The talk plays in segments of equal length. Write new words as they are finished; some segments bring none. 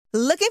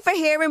Looking for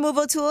hair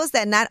removal tools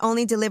that not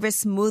only deliver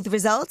smooth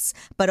results,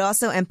 but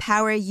also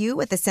empower you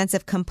with a sense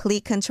of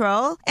complete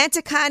control?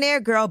 Enter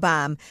Conair Girl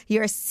Bomb,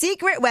 your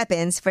secret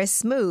weapons for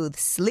smooth,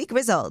 sleek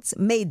results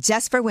made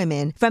just for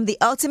women. From the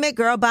ultimate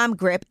Girl Bomb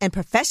grip and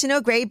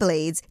professional-grade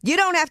blades, you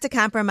don't have to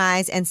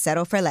compromise and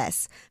settle for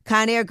less.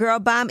 Conair Girl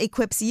Bomb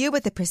equips you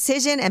with the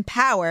precision and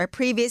power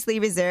previously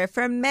reserved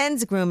for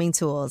men's grooming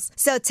tools.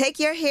 So take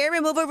your hair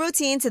removal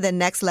routine to the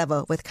next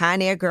level with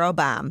Conair Girl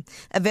Bomb.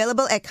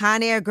 Available at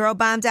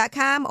ConairGirlBomb.com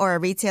or a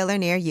retailer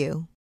near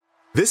you.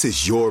 This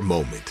is your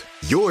moment,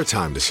 your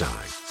time to shine,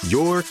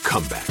 your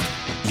comeback.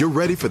 You're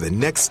ready for the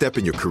next step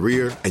in your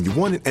career, and you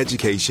want an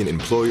education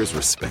employers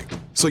respect.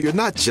 So you're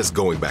not just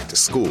going back to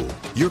school,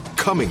 you're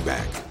coming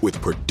back with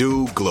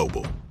Purdue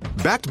Global.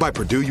 Backed by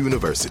Purdue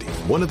University,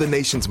 one of the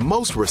nation's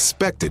most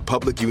respected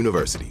public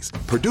universities,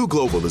 Purdue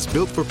Global is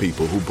built for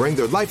people who bring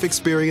their life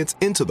experience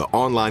into the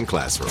online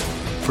classroom.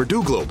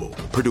 Purdue Global,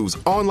 Purdue's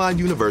online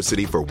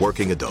university for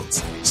working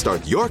adults.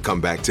 Start your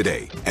comeback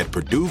today at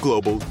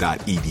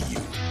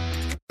purdueglobal.edu.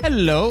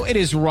 Hello, it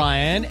is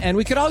Ryan, and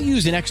we could all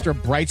use an extra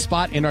bright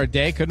spot in our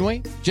day, couldn't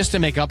we? Just to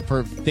make up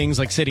for things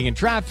like sitting in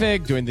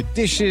traffic, doing the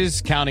dishes,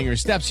 counting your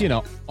steps, you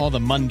know, all the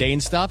mundane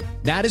stuff.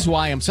 That is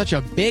why I'm such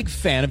a big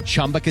fan of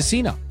Chumba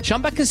Casino.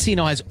 Chumba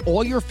Casino has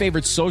all your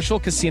favorite social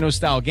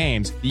casino-style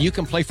games that you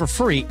can play for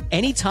free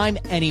anytime,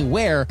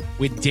 anywhere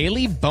with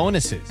daily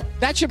bonuses.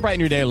 That should brighten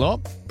your day a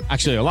little.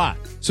 Actually, a lot.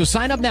 So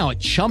sign up now at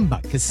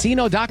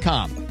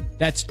ChumbaCasino.com.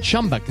 That's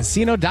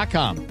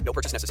ChumbaCasino.com. No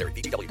purchase necessary.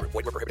 VGW Group.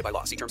 Void where prohibited by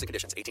law. See terms and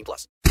conditions. 18+.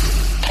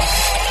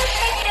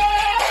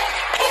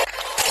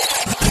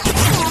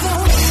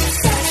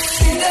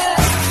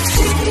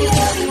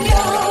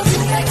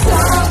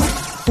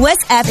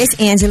 What's up? It's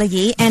Angela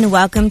Yee, and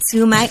welcome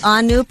to my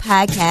all-new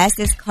podcast.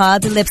 It's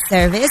called Lip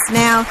Service.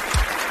 Now,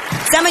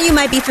 some of you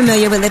might be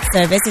familiar with Lip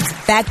Service.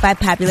 It's backed by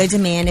popular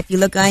demand. If you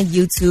look on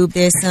YouTube,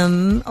 there's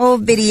some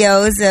old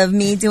videos of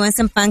me doing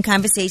some fun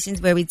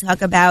conversations where we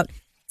talk about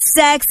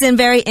sex and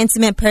very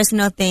intimate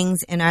personal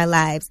things in our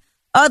lives.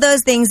 All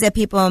those things that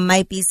people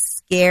might be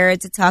scared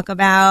to talk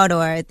about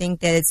or think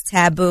that it's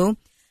taboo.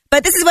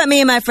 But this is what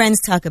me and my friends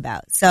talk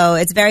about. So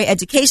it's very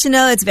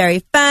educational. It's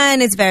very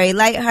fun. It's very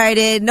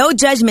lighthearted. No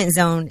judgment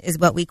zone is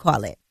what we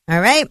call it. All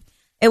right.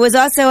 It was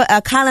also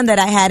a column that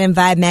I had in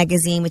Vibe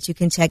magazine, which you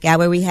can check out,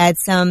 where we had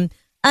some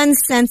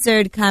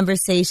uncensored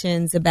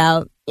conversations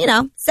about, you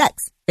know,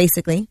 sex,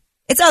 basically.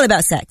 It's all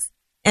about sex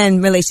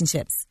and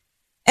relationships.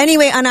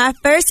 Anyway, on our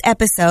first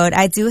episode,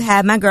 I do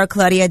have my girl,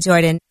 Claudia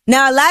Jordan.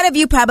 Now, a lot of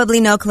you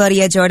probably know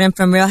Claudia Jordan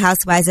from Real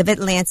Housewives of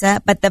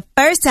Atlanta, but the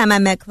first time I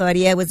met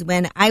Claudia was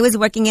when I was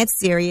working at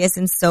Sirius,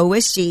 and so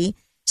was she.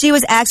 She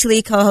was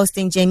actually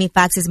co-hosting Jamie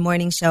Foxx's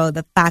morning show,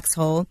 The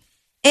Foxhole,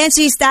 and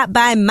she stopped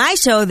by my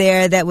show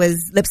there that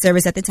was Lip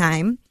Service at the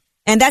time,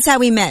 and that's how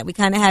we met. We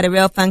kind of had a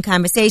real fun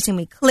conversation.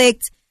 We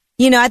clicked.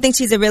 You know, I think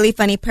she's a really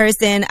funny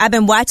person. I've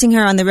been watching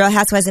her on The Real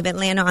Housewives of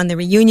Atlanta on the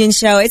reunion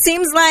show. It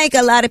seems like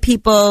a lot of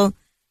people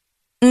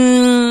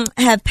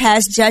have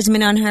passed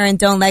judgment on her and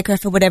don't like her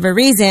for whatever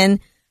reason.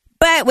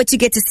 But what you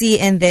get to see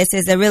in this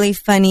is a really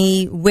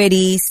funny,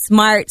 witty,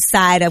 smart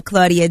side of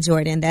Claudia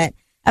Jordan that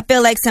I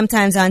feel like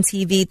sometimes on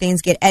TV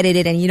things get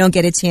edited and you don't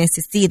get a chance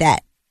to see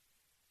that.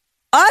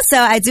 Also,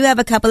 I do have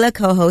a couple of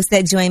co-hosts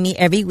that join me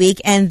every week,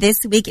 and this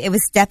week it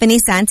was Stephanie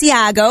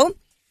Santiago.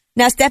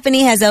 Now,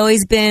 Stephanie has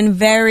always been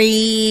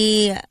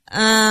very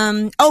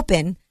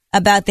open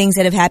about things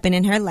that have happened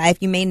in her life.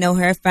 You may know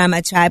her from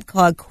A Tribe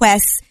Called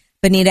Quest,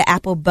 Bonita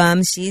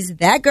Applebum. She's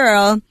that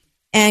girl,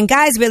 and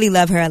guys really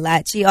love her a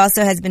lot. She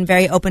also has been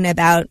very open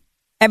about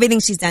everything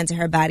she's done to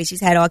her body.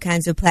 She's had all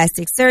kinds of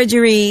plastic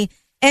surgery,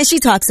 and she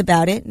talks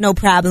about it, no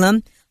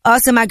problem.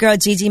 Also, my girl,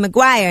 Gigi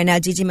McGuire. Now,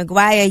 Gigi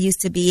McGuire used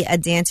to be a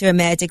dancer at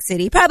Magic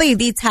City, probably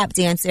the top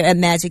dancer at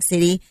Magic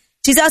City.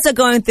 She's also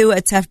going through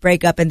a tough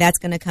breakup, and that's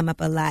going to come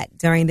up a lot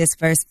during this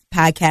first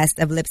podcast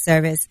of Lip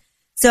Service.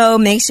 So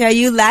make sure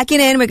you lock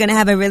it in. We're going to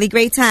have a really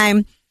great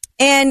time.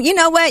 And you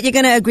know what? You're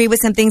going to agree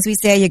with some things we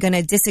say. You're going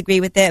to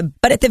disagree with it.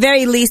 But at the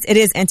very least, it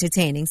is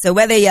entertaining. So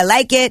whether you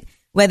like it,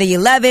 whether you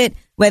love it,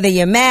 whether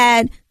you're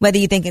mad, whether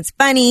you think it's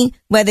funny,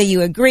 whether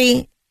you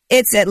agree,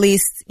 it's at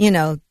least, you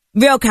know,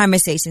 real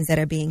conversations that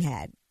are being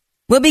had.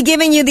 We'll be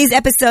giving you these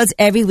episodes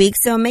every week,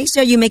 so make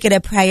sure you make it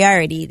a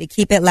priority to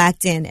keep it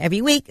locked in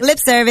every week. Lip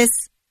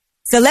Service.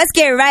 So let's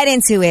get right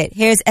into it.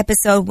 Here's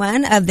episode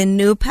 1 of the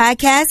new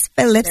podcast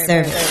for Lip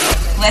Service.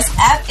 What's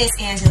up?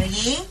 It's Angela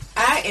Yee.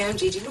 I am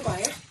Gigi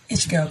McGuire.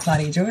 It's your girl,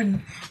 Claudia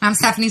Jordan. I'm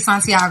Stephanie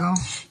Santiago.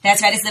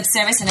 That's right, it's Lip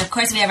Service. And of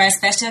course, we have our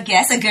special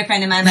guest, a good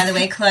friend of mine, by the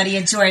way,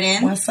 Claudia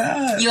Jordan. What's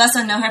up? You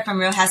also know her from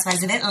Real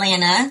Housewives of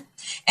Atlanta.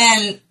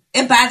 And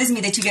it bothers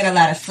me that you get a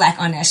lot of flack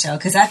on that show,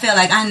 because I feel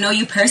like I know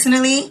you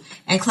personally,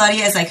 and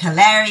Claudia is like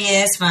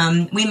hilarious.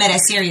 We met at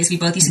Sirius. We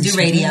both used to do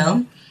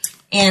radio.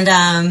 And,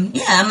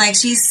 yeah, I'm like,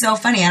 she's so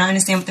funny. I don't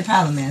understand what the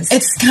problem is.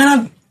 It's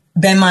kind of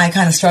been my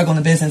kind of struggle in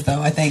the business,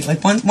 though. I think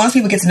like once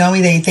people get to know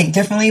me, they think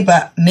differently.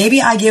 But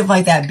maybe I give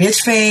like that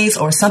bitch face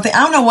or something.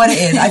 I don't know what it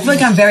is. I feel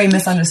like I'm very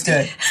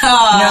misunderstood. You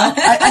know,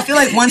 I feel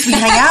like once we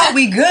hang out,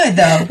 we good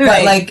though.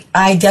 But like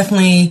I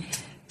definitely,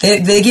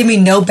 they give me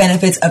no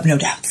benefits of no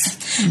doubts.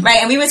 Right,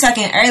 and we were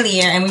talking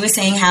earlier, and we were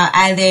saying how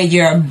either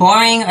you're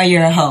boring or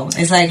you're a hoe.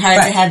 It's like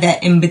hard to have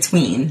that in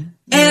between.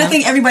 And I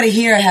think everybody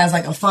here has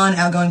like a fun,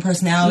 outgoing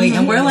personality,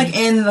 and we're like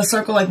in the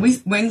circle, like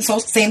we're in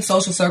the same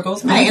social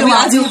circles. Right, and we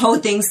all do hoe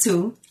things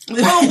too.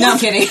 Well, no, I'm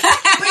kidding.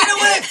 But you know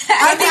what?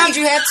 I think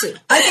you have to.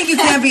 I think you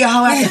can't be a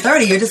hoe after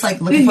 30. You're just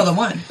like looking for the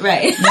one.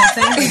 Right. You know what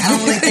I'm saying? I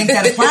don't really think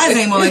that applies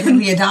anymore. Like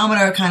the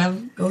odometer kind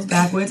of goes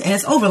backwards and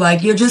it's over.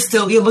 Like you're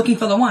looking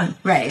for the one.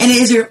 Right. And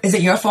is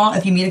it your fault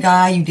if you meet a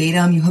guy, you date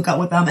him, you hook up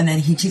with him, and then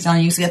he cheats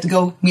on you, so you have to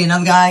go meet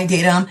another guy,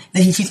 date him,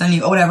 then he cheats on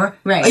you or whatever?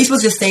 Right. Are you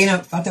supposed to just stay in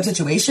a fucked up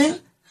situation?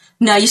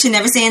 No, you should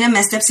never stay in a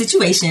messed up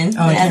situation.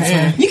 Oh,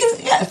 yeah. You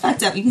can,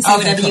 fucked up. You can say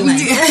whatever you want.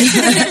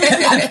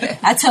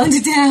 I toned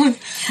it down.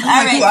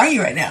 All right. Who are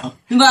you right now?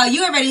 Well,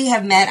 you already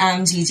have met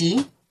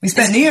Gigi. We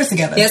spent New Year's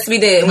together. Yes, we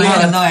did. Lord,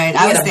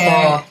 I was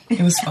there. Ball.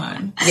 It was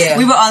fun. Yeah.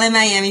 We were all in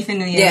Miami for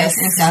New Year's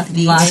in South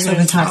Beach. Lots of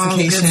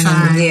intoxication.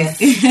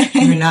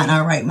 We're not in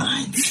our right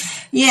minds.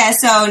 Yeah,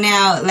 so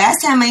now,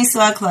 last time I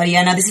saw Claudia,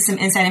 I know this is some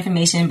inside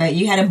information, but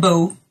you had a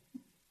boo.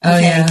 Oh,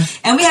 yeah.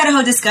 And we had a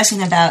whole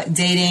discussion about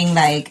dating,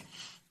 like,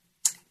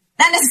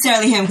 not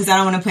necessarily him, because I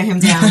don't want to put him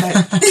down,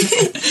 but...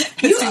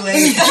 It's too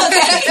late.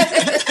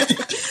 Okay.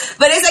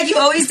 But it's like you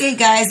always date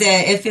guys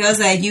that it feels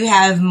like you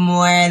have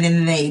more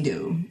than they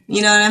do.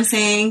 You know what I'm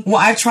saying? Well,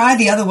 I've tried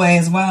the other way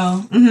as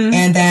well. Mm-hmm.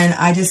 And then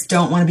I just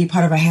don't want to be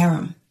part of a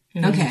harem.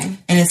 Mm-hmm. Okay.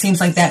 And it seems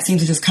like that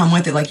seems to just come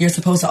with it. Like you're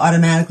supposed to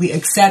automatically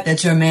accept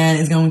that your man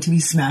is going to be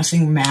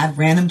smashing mad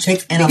random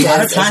chicks and a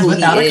lot of times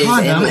without a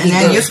condom. And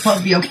then you're supposed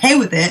to be okay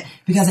with it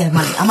because they have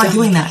money. I'm not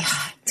doing that.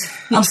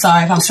 I'm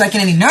sorry if I'm striking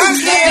any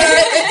nerves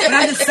there. But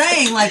I'm just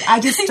saying, like,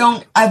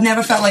 I've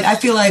never felt like, I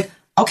feel like,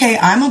 okay,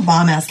 I'm a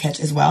bomb-ass catch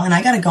as well, and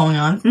I got it going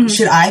on. Mm-hmm.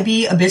 Should I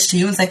be a bitch to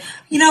you and say,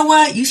 you know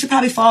what, you should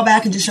probably fall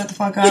back and just shut the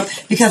fuck up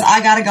because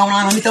I got it going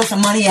on. Let me throw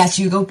some money at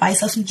you. Go buy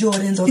yourself some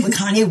Jordans or the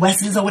Kanye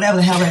Wests or whatever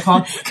the hell they're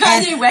called.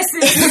 Kanye Wests.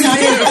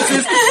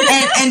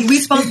 And we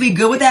supposed to be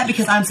good with that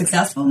because I'm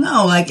successful?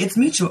 No, like, it's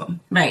mutual.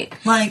 Right.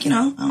 Like, you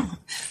know,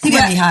 you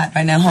got me hot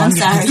right now. Huh? I'm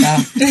sorry.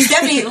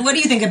 Stephanie, what do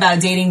you think about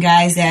dating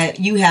guys that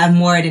you have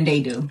more than they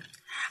do?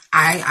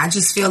 I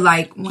just feel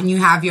like when you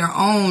have your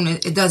own,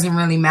 it doesn't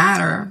really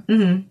matter.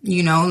 Mm-hmm.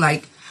 You know,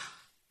 like,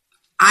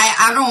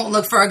 I don't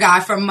look for a guy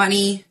for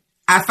money.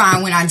 I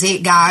find when I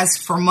date guys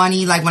for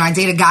money, like when I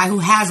date a guy who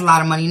has a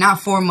lot of money,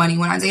 not for money,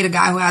 when I date a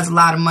guy who has a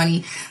lot of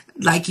money,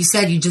 like you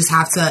said, you just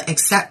have to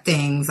accept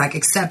things, like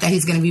accept that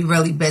he's going to be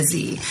really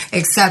busy,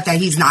 accept that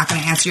he's not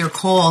going to answer your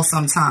call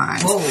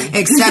sometimes,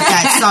 accept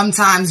that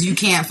sometimes you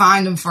can't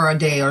find him for a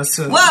day or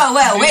two.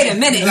 Whoa, wait a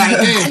minute. Like,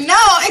 no,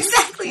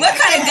 exactly. What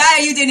kind of guy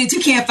are you dating that you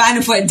can't find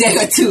him for a day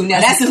or two?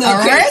 Now that's a little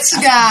rich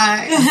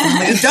guy.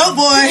 A dope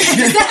boy.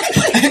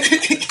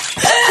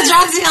 A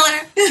drug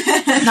dealer.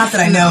 Not that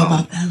I know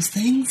about those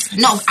things.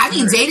 No, I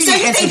mean dating. So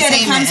you think that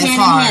it comes hand in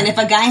hand? If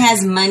a guy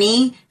has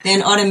money,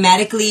 then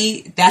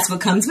automatically that's what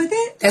comes with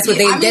it. That's what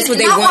they. That's what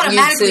they want you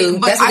to.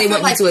 That's what they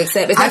want you to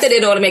accept. It's not that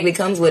it automatically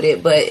comes with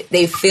it, but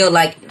they feel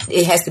like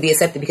it has to be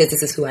accepted because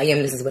this is who I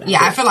am. This is what I do. Yeah,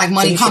 I feel like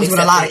money comes with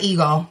a lot of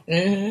ego.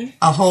 Mm-hmm.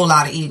 A whole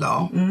lot of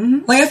ego.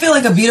 Mm-hmm. Like I feel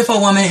like a beautiful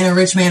woman and a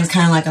rich man is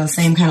kind of like on the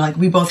same kind of like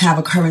we both have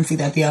a currency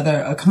that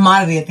a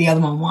commodity that the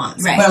other one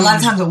wants. Right. But a lot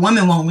of times a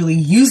woman won't really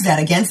use that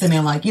against him.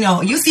 And like, you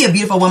know, you see a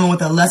beautiful woman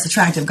with a less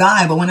attractive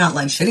guy, but we're not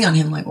like shitting on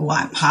him. Like, well,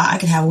 why? I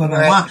can have whoever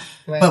I want.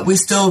 Right. But we're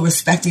still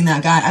respecting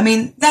that guy. I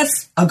mean,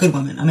 that's a good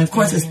woman. I mean, of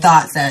course, there's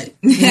thoughts that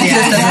this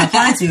doesn't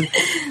apply to.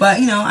 But,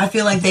 you know, I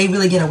feel like they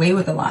really get away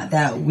with a lot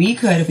that we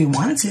could if we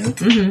wanted to.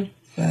 Mm-hmm.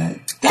 But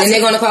then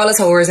they're going to call us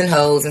whores and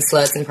hoes and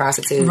sluts and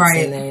prostitutes.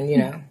 Right. And then, you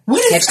know,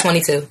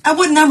 catch-22. At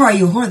what number are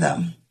you a whore,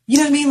 though? You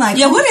know what I mean? Like,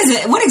 yeah, what is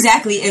it? What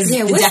exactly is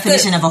the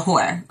definition of a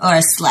whore or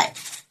a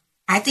slut?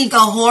 I think a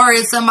whore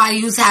is somebody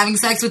who's having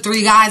sex with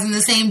 3 guys in the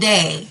same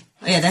day.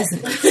 Yeah, that's a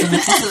whore.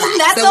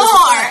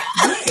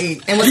 Right.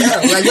 And what's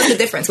the like? What's the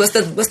difference? What's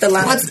the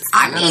line?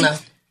 I don't know.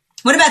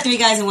 What about 3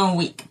 guys in 1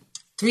 week?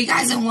 3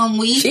 guys in 1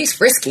 week? She's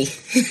frisky.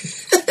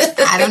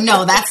 I don't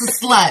know. That's a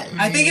slut.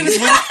 I think if it's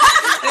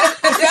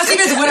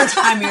winter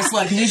time, you're a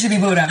slut because you should be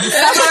Buddha.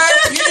 Summer,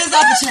 you're just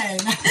off the chain.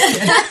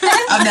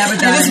 I've never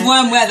done it. It's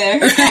warm weather.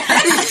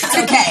 It's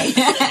okay.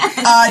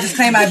 Just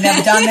claim I've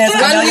never done this.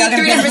 I know y'all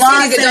gonna get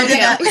blocked.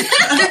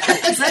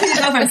 So you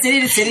go from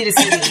city to city to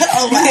city.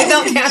 It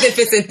don't count if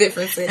it's in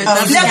different cities. No,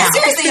 but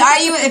seriously, are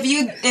you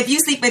if you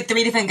sleep with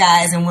 3 different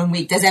guys in 1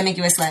 week, does that make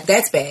you a slut?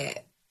 That's bad.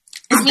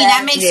 Is I mean,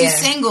 that makes you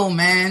single,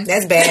 man.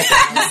 That's bad.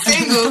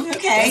 Single.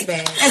 Okay. That's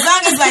bad. As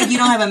long as like you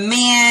don't have a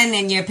man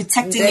and you're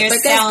protecting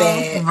yourself.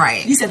 That's bad.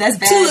 Right. You said that's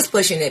bad. 2 is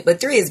pushing it, but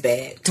 3 is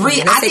bad.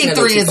 I think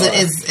 3 is a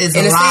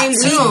lot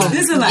too.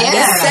 This is a lot.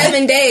 Yeah.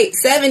 7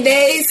 days. 7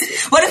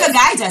 days. What if a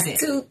guy does it?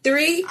 2,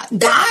 3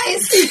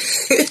 guys.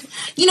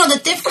 You know the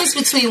difference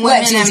between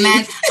women and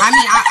men. I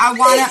mean,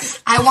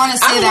 I want to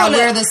say that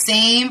we're the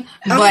same,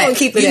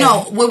 but you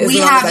know what we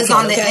have is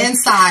on the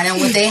inside, and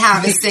what they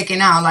have is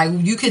sticking out. Like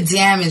you could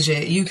damage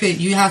it.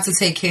 You have to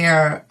take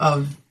care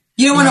of.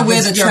 You don't want to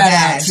wear the tread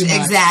out too much.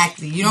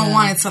 Exactly. You don't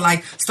want it to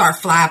like start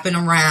flapping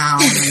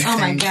around. Oh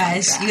my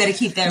gosh! You got to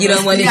keep that. You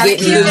don't want to get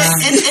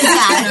loose. Keep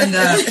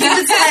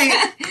it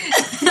tight.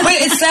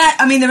 Wait, it's that.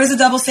 I mean, there is a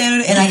double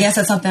standard, and I guess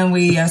that's something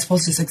we are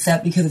supposed to just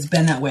accept because it's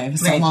been that way for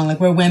so long. Like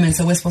we're women,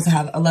 so we're supposed to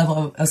have a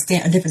level of a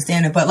different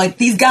standard. But like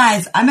these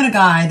guys, I met a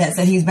guy that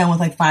said he's been with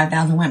like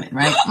 5,000 women,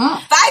 right?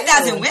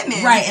 5,000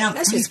 women, right? And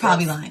he's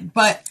probably lying,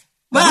 but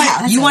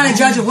you want to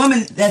judge a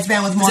woman that's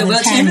been with more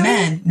than 10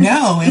 men?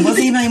 No, it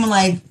wasn't even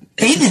like.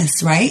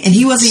 Famous, right? And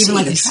he wasn't even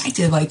like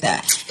attractive like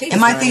that. And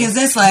my thing is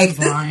this, like,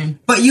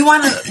 but you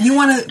want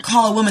to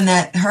call a woman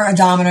that her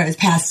odometer is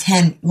past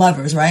 10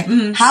 lovers, right?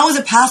 Mm-hmm. How is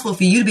it possible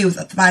for you to be with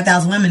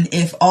 5,000 women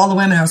if all the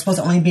women are supposed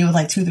to only be with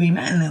like 2-3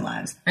 men in their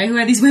lives? Right? Who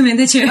are these women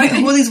that you're? Right?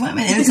 Who are these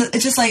women? And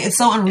it's just like it's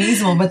so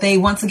unreasonable. But they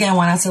once again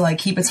want us to like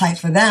keep it tight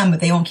for them, but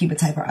they won't keep it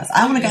tight for us.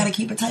 I want a guy to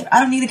keep it tight. I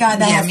don't need a guy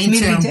that has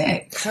community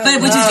dick.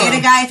 But would you date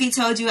a guy if he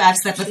told you I've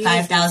slept with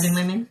 5,000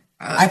 women?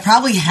 I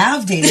probably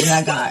have dated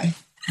that guy.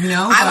 You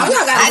know, I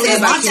just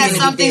think that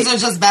some things are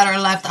just better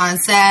left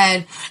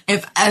unsaid.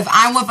 If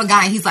I'm with a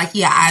guy and he's like,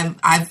 yeah,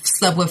 I've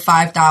slept with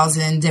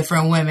 5,000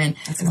 different women.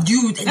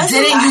 You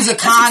didn't use a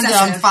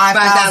condom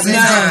 5,000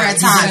 different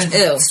times.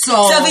 Ew.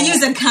 So they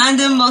use a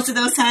condom most of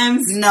those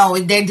times? No,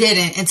 they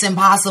didn't. It's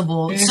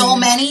impossible. Mm-hmm. So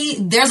many.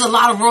 There's a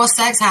lot of raw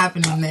sex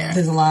happening there.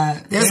 There's a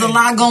lot. There's a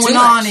lot going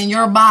on in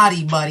your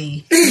body,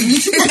 buddy.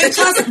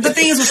 The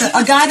thing is, with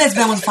a guy that's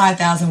been with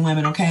 5,000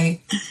 women,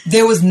 okay,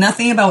 there was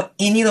nothing about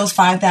any of those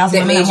 5,000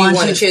 women made you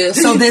want to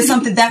choose. So there's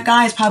something, that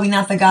guy is probably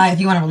not the guy if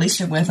you want a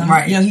relationship with him.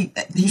 Right. You know,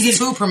 he's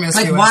too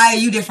promiscuous. Like, why are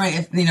you different?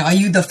 If, you know, are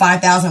you the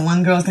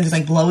 5,001 girls can just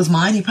like blow his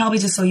mind? He probably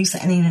just so used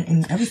to anything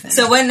and everything.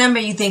 So what number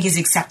you think is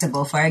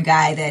acceptable for a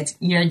guy that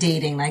you're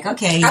dating? Like,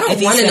 okay. I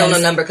don't want to know no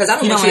number because I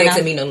don't want you to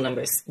ask me no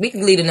numbers. We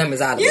can leave the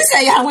numbers out of it. You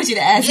say I don't want you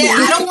to ask me. Yeah,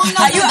 I don't want no.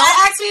 Don't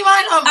ask me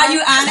my number. Are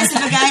you honest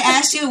if a guy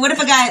asks you? What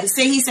if a guy,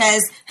 say he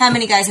says, how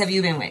many guys have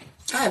you been with?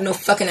 I have no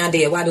fucking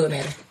idea. Why do it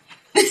matter?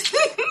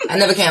 I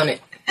never counted.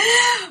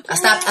 I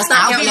stopped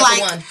counting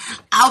at 1.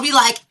 I'll be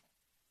like,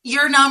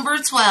 you're number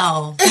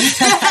 12.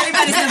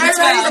 Everybody's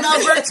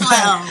number 12.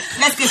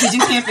 That's good because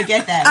you can't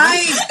forget that.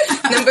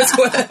 Number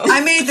 12.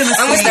 I made the mistake.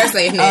 I'm gonna start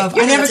saying that.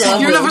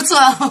 You're number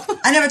 12.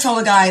 I never told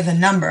a guy the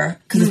number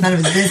because it's none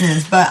of his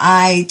business, but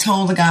I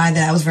told a guy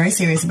that I was very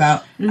serious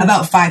about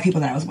 5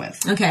 people that I was with.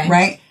 Okay.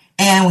 Right?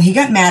 And when he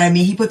got mad at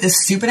me, he put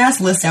this stupid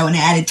ass list out and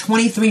added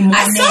 23 more names.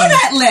 I saw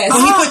that list.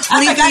 He put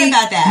 23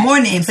 about that. more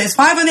names. There's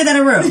 500 that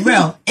are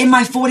real in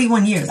my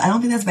 41 years. I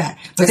don't think that's bad.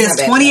 But there's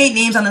 28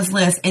 names on this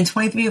list, and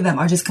 23 of them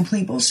are just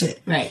complete bullshit.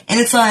 Right.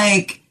 And it's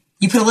like,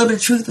 you put a little bit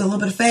of truth with a little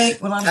bit of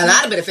fake. A lot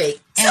of fake.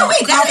 So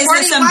wait, that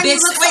is some bitch.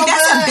 Wait,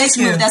 that's a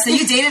bitch move. So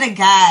you dated a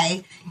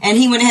guy, and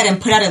he went ahead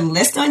and put out a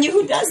list on you?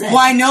 Who does that?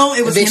 Well, I know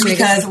it was him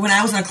because when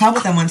I was in a club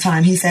with him one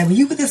time, he said, "Well,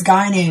 you with this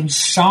guy named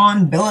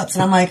Sean Billups?"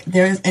 And I'm like,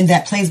 and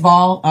that plays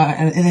ball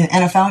in the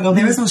NFL. I go,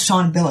 there is no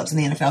Sean Billups in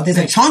the NFL. There's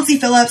a Chauncey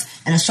Phillips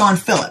and a Sean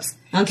Phillips.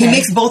 Okay. He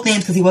mixed both names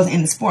because he wasn't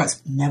in the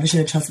sports. Never should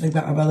have trusted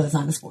a brother that's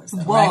not in the sports.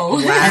 Though, whoa.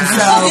 Right? Wow. And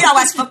so, you don't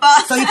watch football?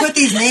 So he put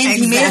these names,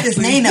 he made up this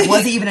name that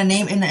wasn't even a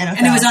name in the NFL.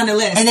 And it was on the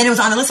list. And then it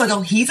was on the list. So I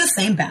go, he's the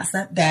same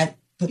bastard that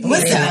put the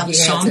list out.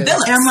 Sean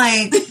Billups. And I'm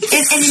like,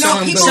 and you know,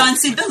 people, Sean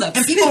C. Billups.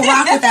 And people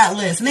rock with that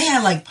list. And they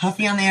had like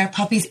Puffy on there,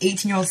 Puffy's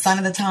 18-year-old son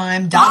at the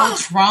time, Donald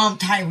Trump,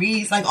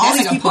 Tyrese, like all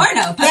these people.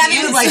 Porno. They had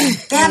me with like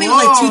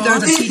 2/3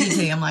 of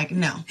TGT. I'm like,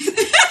 no.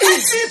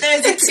 2/3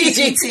 of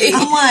TGT.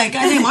 I'm like,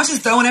 goddamn, I'm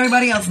just throwing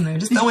everybody else in there.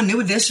 Just throwing New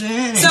Edition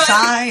and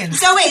Shy. And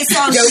so wait,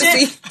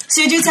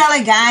 should you tell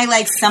a guy,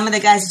 like some of the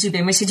guys that you've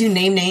been with, should you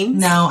name names?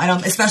 No, I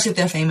don't, especially if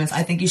they're famous.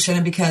 I think you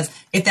shouldn't, because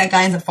if that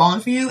guy ends up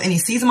falling for you and he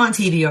sees them on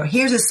TV or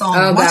hears his song,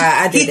 you're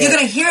going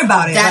to hear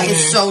about it. That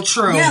is so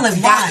true. Yeah, like,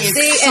 that is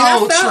See, so and I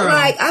felt true.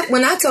 like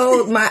when I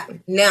told my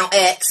now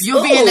ex,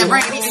 you'll be in the car.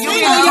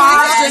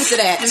 To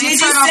that. Did you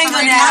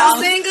single now?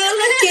 I'm single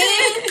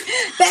again.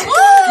 Back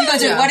You gonna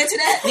drink water to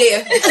that?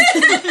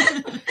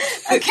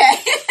 Yeah. Okay.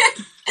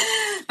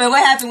 But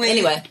what happened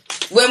anyway,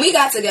 when we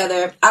got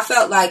together, I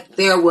felt like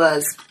there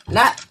was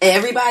not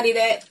everybody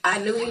that I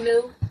knew he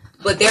knew,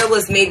 but there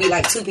was maybe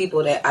like 2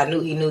 people that I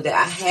knew he knew that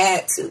I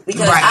had to,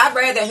 because I'd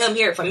rather him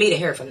hear it from me than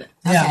hear it from them.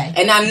 Yeah. Okay.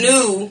 And I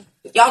knew,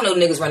 y'all know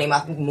niggas running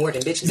mouth more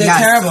than bitches. They're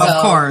terrible, so,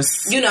 of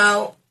course. You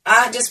know,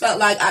 I just felt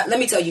like, let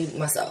me tell you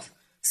myself.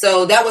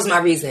 So that was my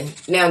reason.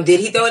 Now, did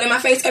he throw it in my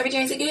face every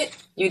chance he get?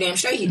 You damn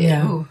straight he did.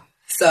 Yeah.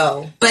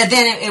 So, but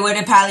then it would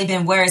have probably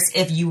been worse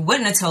if you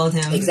wouldn't have told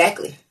him.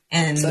 Exactly.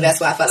 And so that's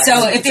why I felt like.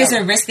 So if there's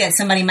a risk that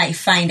somebody might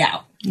find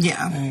out.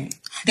 Yeah. Right.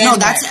 No,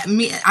 that's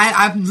me.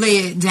 I lay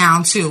it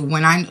down too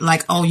when I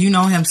like, oh, you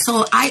know him.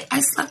 So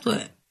I slept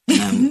with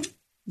him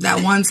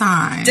that one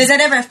time. Does that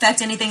ever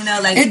affect anything though?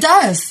 Like it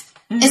does.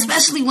 Mm-hmm.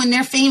 Especially when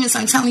they're famous.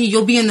 I'm telling you,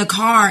 you'll be in the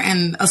car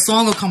and a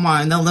song will come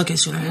on and they'll look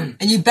at you and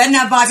you better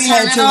not bob your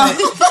head to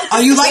it.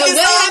 Are you like this?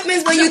 What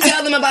happens when you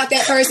tell them about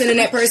that person and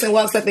that person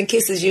walks up and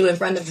kisses you in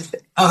front of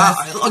them?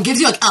 Or gives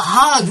you like a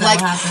hug,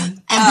 like, and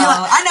be like,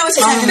 I know what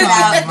you're talking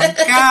about. Oh my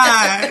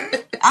God.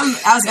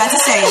 I was about to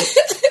say it.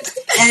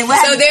 And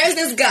so there's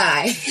this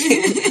guy.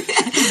 He's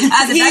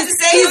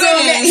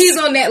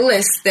on that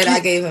list that I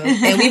gave him,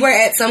 and we were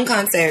at some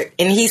concert,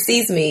 and he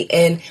sees me,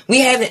 and we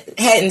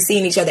hadn't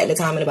seen each other at the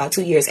time in about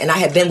 2 years, and I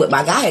had been with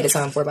my guy at the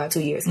time for about 2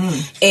 years,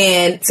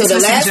 and so the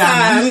last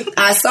time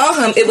I saw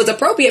him, it was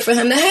appropriate for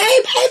him to,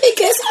 hey baby,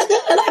 kiss,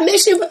 I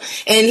miss you,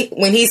 and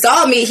when he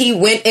saw me, he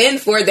went in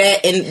for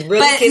that and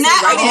really kissed me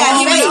right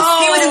in my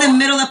face. He was in the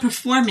middle of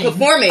performing.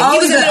 Oh, he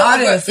was an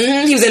artist.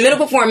 He was in the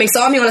middle of performing,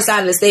 saw me on the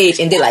side of the stage,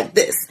 and did like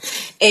this.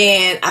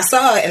 And I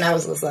saw it, and I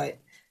was just like,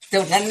 no.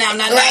 And then, abort.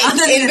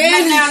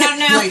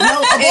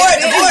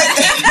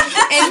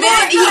 And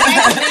then he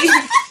actually,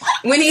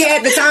 when he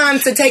had the time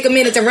to take a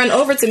minute to run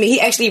over to me, he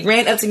actually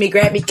ran up to me,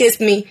 grabbed me, kissed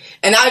me,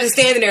 and I was just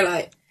standing there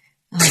like,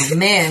 oh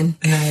man,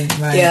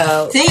 right.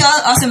 Yo. Did he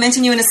also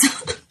mention you in a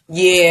song?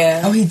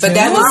 Yeah, but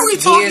that was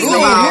years ago.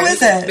 Who is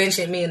that?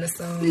 Mentioned me in the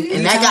song,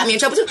 and that got me in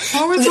trouble too.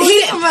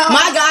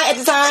 My guy at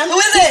the time,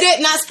 he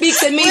did not speak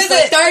to me for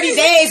 30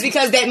 days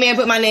because that man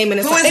put my name in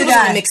the song. Who is the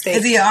guy?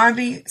 Is he an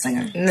R&B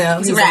singer? No,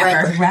 he's a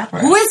rapper.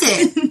 Who is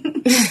it?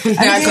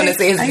 I'm not going to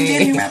say his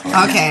name.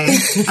 Okay.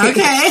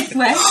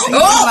 What?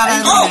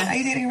 Are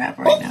you dating a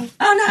rapper right now?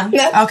 Oh no.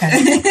 Okay.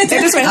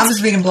 I'm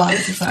just reading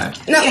blogs. Sorry.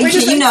 No,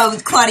 you know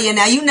Claudia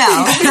now. You know.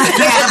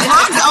 Yeah,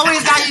 blogs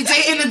always got you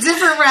dating a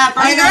different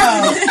rapper. I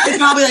know. It's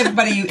probably like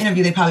everybody you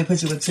interview, they probably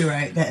put you with too,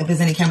 right? That if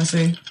there's any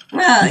chemistry,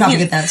 well, you probably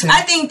get that too.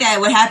 I think that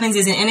what happens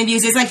is in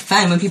interviews, it's like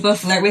fun when people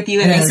flirt with you.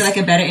 It makes it like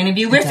a better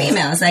interview. We're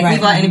females, like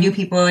we've all interviewed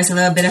people. It's a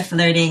little bit of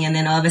flirting, and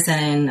then all of a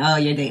sudden, oh,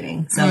 you're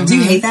dating. So do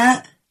you hate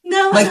that?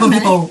 No, like when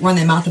people run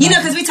their mouth about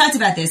because we talked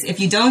about this. If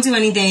you don't do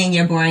anything,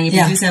 you're boring. If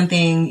you do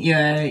something, you're,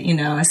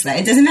 it's like,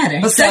 it doesn't matter.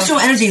 But sexual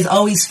energy is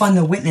always fun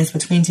to witness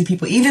between two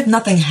people, even if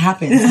nothing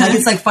happens. Like,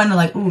 it's like fun to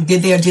like, ooh,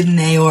 did they or didn't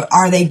they, or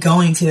are they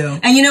going to?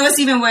 And you know what's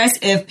even worse?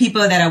 If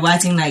people that are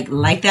watching like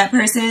that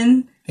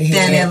person,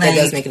 then they're like, that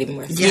does make it even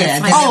worse. Yeah.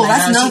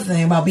 That's another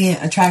thing about being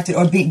attracted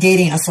or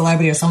dating a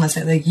celebrity or someone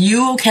like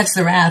you will catch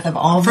the wrath of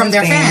all from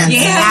their fans.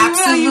 Yeah,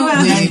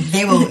 absolutely. And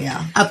they will.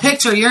 Yeah. A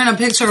picture. You're in a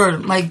picture,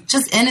 like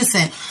just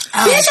innocent.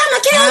 Bitch, I'ma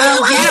kill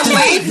you. Get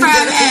away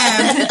from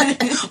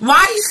him. Why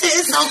are you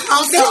sitting so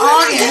close to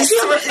August?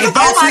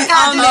 Oh my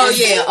God. Oh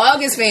yeah,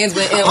 August fans.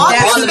 But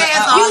August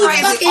fans are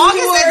crazy.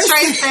 August and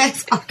Trey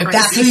fans are crazy.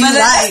 That's who you but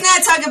like. let's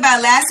not talk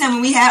about last time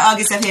when we had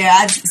August up here.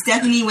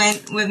 Stephanie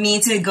went with me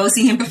to go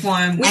see him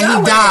perform. And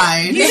he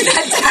died.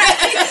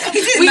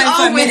 We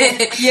all went.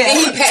 Yeah. And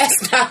he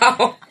passed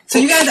out. So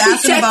you guys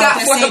asked him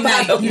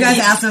about you guys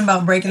asked him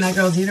about breaking that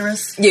girl's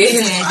uterus? Yeah.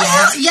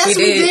 Yes,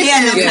 we did. He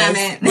had no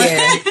comment.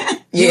 Yeah.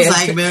 He was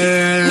like,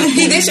 man.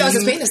 He did show us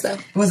his penis though.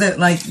 Was it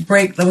like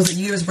was it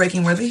uterus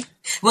breaking worthy?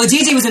 Well,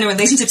 Gigi was in a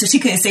relationship, so she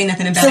couldn't say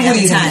nothing about it at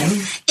the time.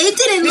 It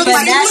didn't look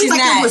like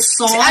it was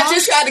soft. I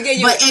just tried to get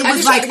you, but it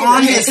was like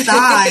on his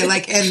thigh,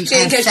 like and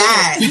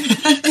fat.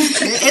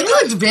 It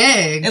looked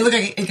big. It looked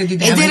like it could do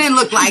damage. It didn't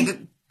look like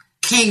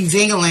King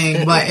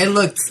Dingling, but it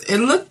looked.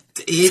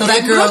 So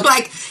that girl looked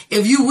like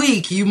if you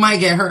weak, you might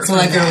get hurt. So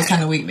that girl was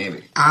kind of weak,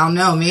 maybe. I don't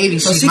know. Maybe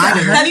she might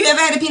have. Have you ever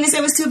had a penis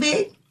that was too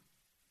big?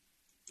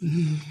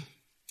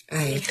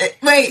 Wait, think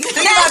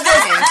about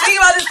this. Think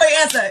about this for your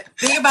answer.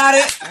 Think about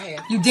it.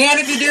 You damn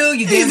if you do,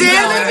 you damn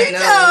if you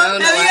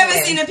don't. Have you ever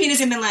seen a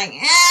penis and been like,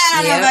 I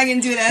don't know if I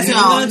can do that. No,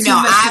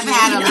 I've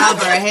had a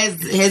lover.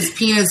 His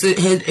penis,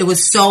 it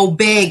was so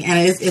big, and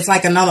it's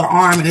like another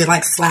arm, and it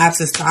like slaps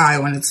his thigh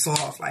when it's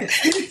soft. Like,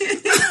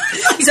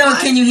 so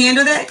can you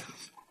handle that?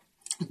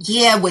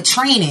 Yeah, with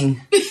training.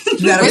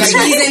 You gotta ease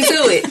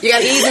into it. You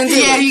gotta ease into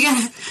it. Yeah, you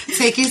gotta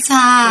take your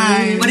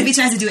time. What if he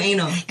tries to do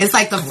anal? It's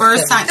like the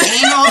first time.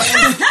 Anal is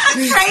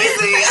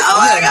crazy. Oh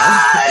my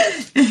God.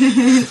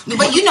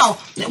 But you know,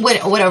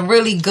 with a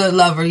really good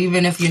lover,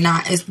 even if you're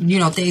not,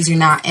 things you're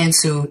not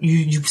into,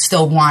 you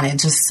still want it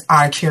just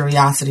out of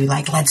curiosity.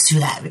 Like, let's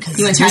do that because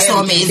you're so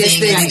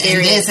amazing and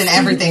this and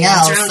everything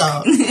else.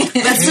 So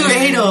let's do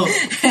anal.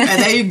 And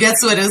then you get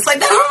to it and it's like,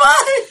 never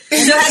mind.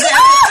 So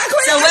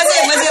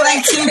was it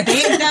like too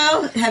big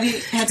though? Have you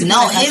had to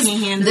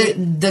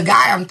the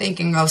guy I'm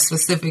thinking of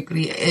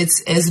specifically,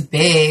 it's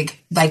big.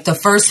 Like the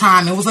first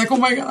time it was like, oh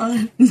my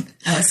God.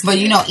 But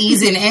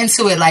easing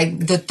into it,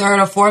 like the third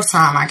or fourth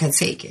time I could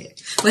take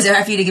it. Was it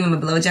hard for you to give him a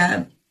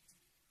blowjob?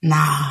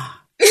 Nah.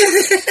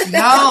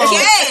 No,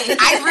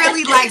 I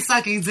really like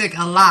sucking dick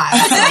a lot.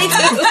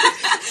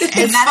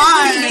 It's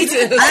fun. Me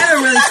too. I have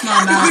a really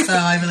small mouth, so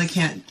I really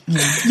can't.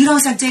 You don't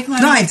suck dick,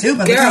 Claudia? No, I do,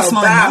 but girl,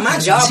 small mouth. My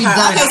jaw.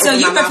 Okay, so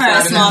you prefer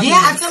a small? Yeah,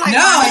 I feel like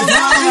no.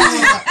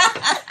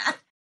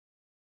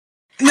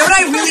 You know what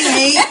I really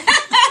hate?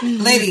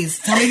 Ladies,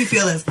 tell me if you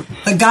feel this.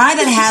 The guy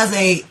that has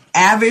a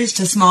average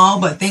to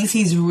small but thinks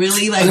he's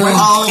really like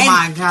oh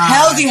my god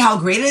tells you how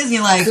great it is and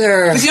you're like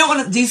because you don't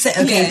want to do you say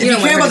okay if you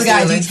care about the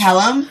guy do you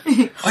tell him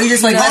or you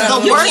just like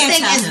the worst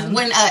thing is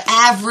when an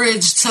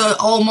average to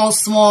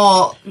almost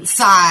small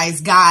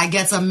size guy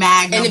gets a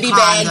Magnum and it be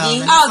condom baggy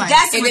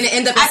that's and then it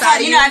end up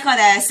inside I call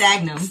that a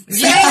Sagnum.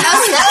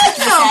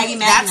 Saggy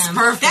Magnum. That's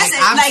perfect.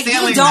 I'm like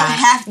feeling you don't that.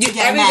 have to get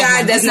every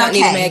guy does not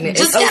need a magnet.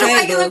 Just get a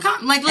regular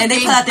condom. Like, and they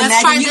pull out the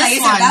magnet. You like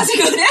it's about to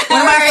go down.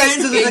 One of my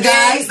friends was a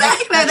guy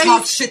that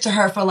talked shit to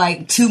her for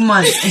like 2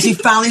 months, and she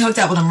finally hooked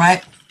up with him.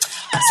 Right?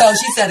 So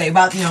she said they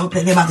about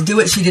to do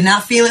it. She did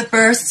not feel it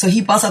first, so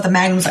he busts out the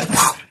Magnum. Was like,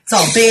 it's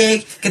all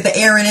big. Get the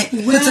air in it.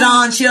 Puts it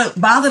on. She don't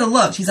bother to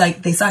look. She's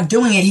like, they start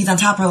doing it. He's on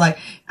top of her like,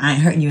 I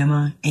ain't hurting you,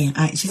 Emma. And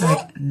she's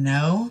like,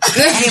 no.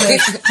 Anyway,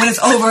 when it's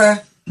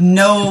over,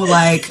 no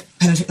like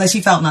she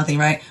felt nothing,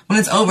 right? When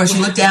it's over, she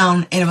looked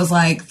down and it was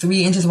like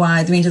 3 inches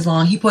wide, 3 inches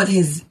long. He put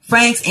his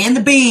franks and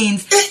the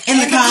beans in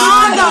the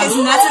condom. His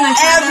nuts in the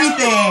condom.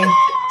 Everything.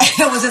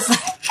 It was just like,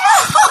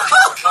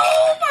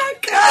 oh my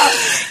god!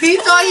 He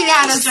thought he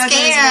had a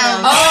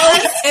scam.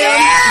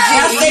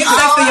 That's safe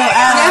sex for your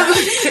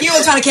ass. You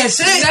were trying to catch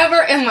shit.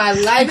 Never in my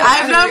life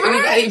I've never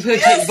anybody put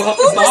his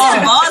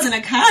balls in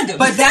a condom.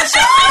 But that's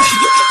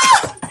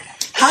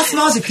how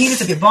small is your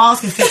penis if your balls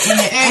can fit in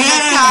it?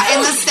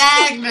 In the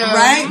Sagnum.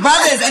 Right?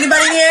 Brothers,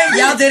 anybody here?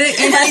 Y'all did it?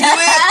 Anybody do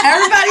it?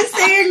 Everybody's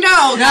saying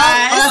no, No?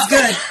 guys. Oh, that's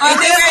good. If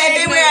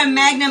they wear a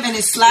Magnum and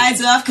it slides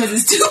off because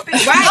it's too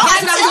big. Right, No,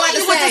 that's I'm what telling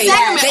you, with the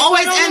Sagnum, it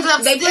always ends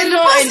up they put it splitting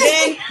on the and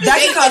then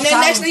That can cause next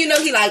problems. thing you know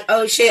he like,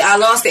 oh shit, I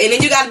lost it, and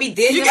then you gotta be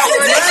digging. You got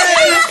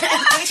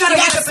You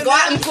gotta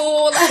squat and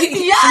pull like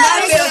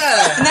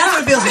And that's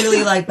what it feels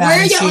really like bad.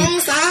 Wear and your cheap. own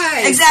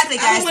size.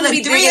 Exactly, guys. I don't wanna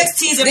Look, be 3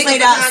 XTs are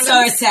played out,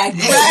 so it's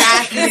Sagnum.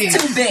 Exactly. It's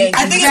too big.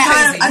 I think a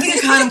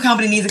condom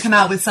company needs to come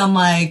out with some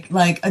like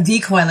a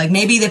decoy. Like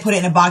maybe they put it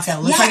in a box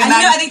that looks like a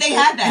Magnum. I think they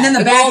have that. And then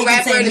the back you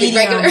can say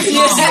medium.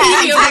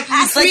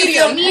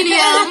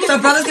 Medium. So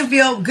brothers can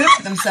feel good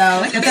with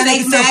themselves. If then they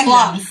can still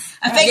flop.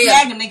 A fake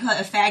Magnum, they call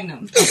it a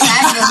Fagnum.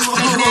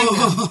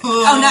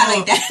 Oh, not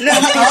like that.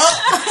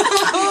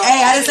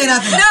 Hey, I didn't say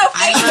nothing. No,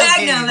 fake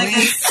Magnum, like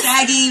a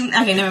saggy.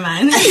 Okay, never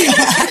mind.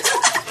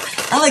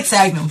 I like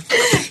Sagnum.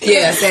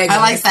 Yeah, Sagnum. I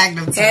like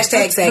Sagnum too.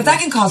 Hashtag Sagnum. But that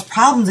can cause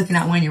problems if you're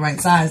not wearing your right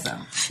size, though.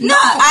 No,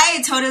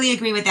 I totally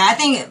agree with that. I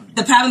think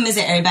the problem is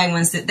that everybody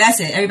wants to. That's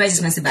it. Everybody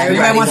just wants to buy.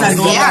 Everybody wants that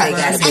gold.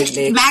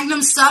 And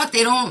Magnums suck.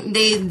 They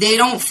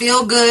don't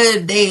feel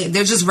good.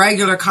 They're just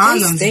regular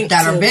condoms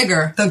that are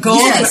bigger. The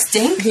gold They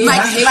stink.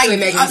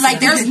 Like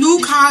there's new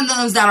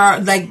condoms that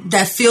are like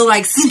that feel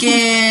like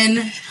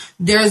skin.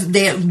 There's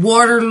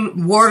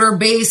water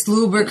based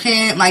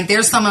lubricant. Like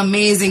there's some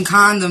amazing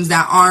condoms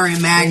that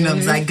aren't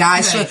Magnums. Like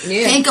guys should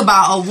think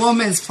about a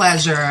woman's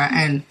pleasure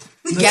and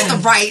get the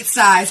right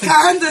size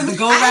condom. The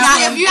gold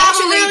wrapper. If you have a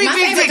really my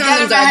big favorite dick,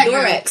 get a condoms are Magnum.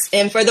 Durex.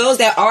 And for those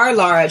that are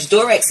large,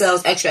 Durex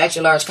sells extra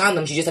large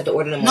condoms. You just have to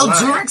order them No,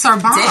 online. Durex are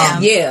bomb.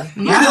 Damn. Yeah.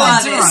 You know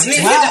all this.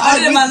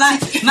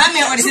 My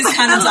man orders his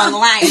condoms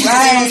online.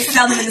 Right.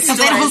 Sell them in the store.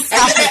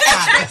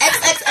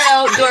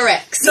 XXL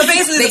Durex. So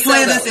basically, the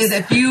point of this is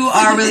if you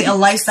are really a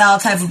lifestyle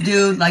type of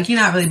dude, like you're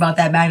not really about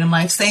that Magnum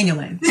life, stay in your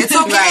lane. It's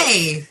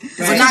okay.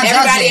 We're not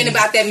Everybody judging. ain't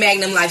about that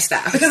Magnum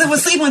lifestyle. Because if we're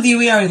sleeping with you,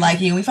 we already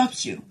like you and we fuck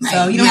with you.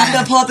 So you don't have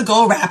to pull out the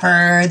gold wrapper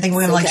and think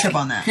we're gonna like trip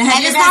on that. And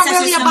it's not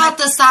really about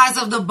the size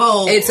of the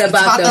bowl. It's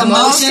about the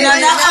motion of of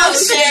the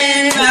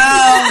ocean.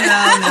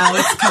 No,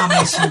 it's a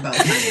combination of both.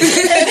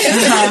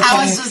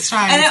 I was just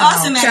trying. And it to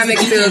also help. matters make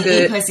if you feel you can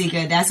good. eat pussy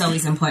good. That's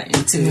always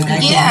important too.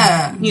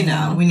 Yeah. You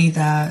know. We need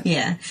that.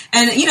 Yeah.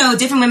 And, you know,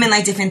 different women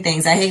like different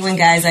things. I hate when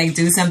guys, like,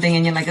 do something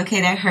and you're like,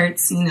 okay, that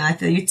hurts. You know, I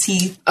feel your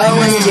teeth.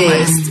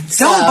 OMG.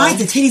 Don't bite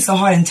the titty so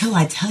hard until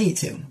I tell you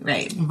to.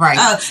 Right. Right.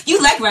 Oh,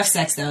 you like rough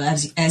sex, though,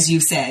 as you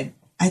said.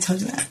 I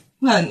told you that.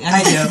 Well,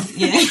 I do.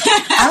 Yeah.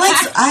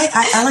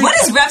 I like. What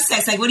is rough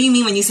sex? Like, what do you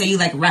mean when you say you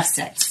like rough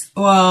sex?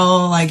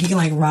 Well, like you can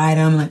like ride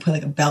him, like put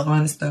like a belt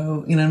on his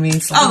throat. You know what I mean?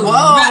 So, Oh,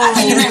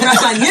 whoa! You meant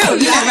rough on you.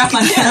 You meant rough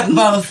on him.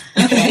 Both.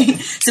 Okay.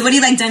 So, what do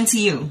you like done to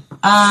you?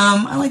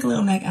 I like a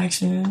little neck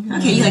action.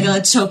 Okay, you like a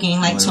little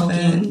choking, like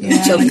choking.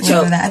 Yeah, Choke, I like a little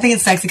choke. of that. I think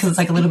it's sexy because it's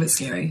like a little bit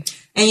scary.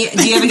 And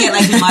do you ever get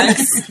like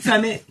marks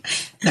from it?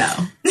 No,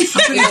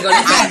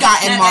 I've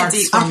gotten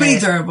marks. I'm From pretty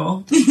it.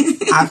 durable.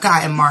 I've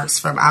gotten marks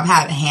from. I've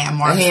had hand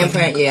marks. A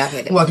from handprint, it. yeah, I've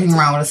had it. Walking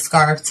around with a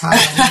scarf tied.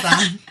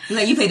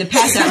 Like you pay the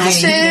pass out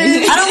game.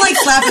 I don't like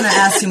slapping the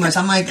ass too much.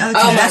 I'm like, okay,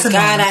 Oh that's my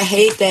God, I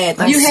hate that.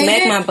 Like, You hate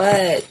smack it? my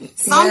butt.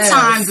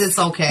 Sometimes it's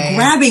okay.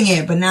 grabbing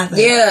it, but not.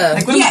 Like, Yeah.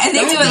 Like, what Yeah, and they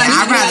do it like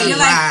I'd rather you're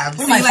like, grab.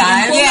 am I,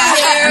 5?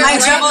 yeah,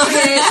 like double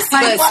hits.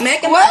 But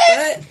smacking my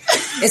butt,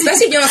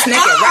 especially if you don't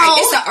smack it right,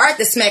 it's an art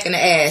to smacking the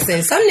ass,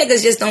 and some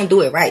niggas just don't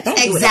do it right. Don't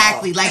do it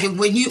Exactly. Like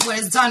when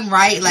it's done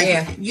right, like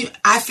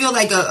I feel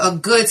like a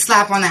good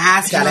slap on the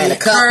ass. You Gotta really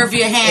have a cup. curve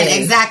your hand. Yeah.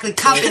 Exactly.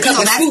 Cup it. Cup So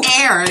and that's scoop.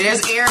 air.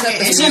 There's air.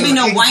 There shouldn't be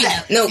no wind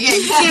up. No. Yeah,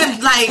 you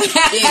can't like.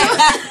 Yeah.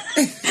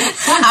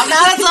 I'm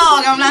not a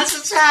dog. I'm not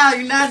your child.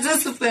 You're not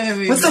disciplining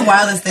me. What's the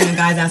wildest thing a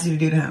guy's asked you to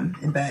do to him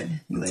in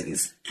bed, you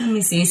ladies? Let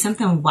me see.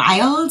 Something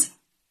wild?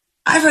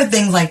 I've heard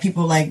things like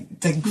people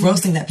like the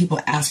gross thing that people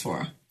ask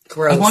for.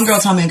 Gross. Like one girl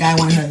told me a guy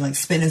wanted her to like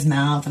spit in his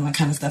mouth and that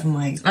kind of stuff. I'm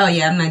like, Oh,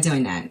 yeah, I'm not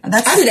doing that. I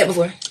did that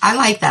before. I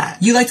like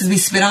that. You like to be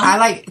spit on? I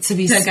like to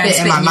be spit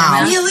in my your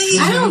mouth. Really?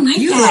 I don't like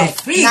You that. little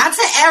freak. Not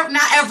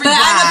every But guy.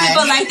 I know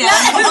people like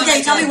that.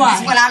 Okay, tell me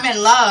why. When I'm in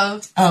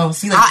love, Oh,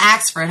 so you like, I'll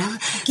ask for it.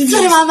 give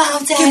Spit in my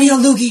mouth, give me a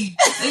loogie.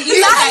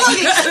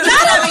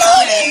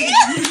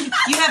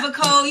 You have a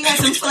cold, you have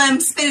some phlegm,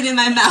 spit it in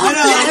my mouth. I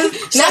know.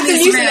 Not to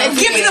use it.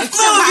 Give me the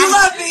flu if you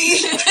love me.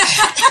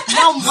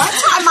 No, one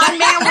time my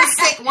man was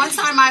sick. One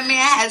time my man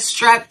had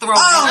strep throat.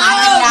 Oh, and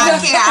I did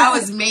not care. I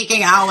was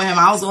making out with him.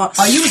 I was on.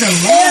 Oh, you was in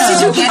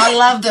love. I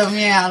loved him.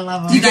 Yeah, I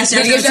love him. You got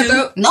Did you get your that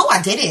throat? No, I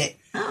did it.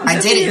 I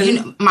did it. You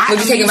know, my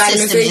Was you taking immune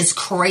vitamin system C? is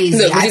crazy.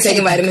 Look, was you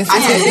taking vitamin C? I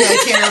take good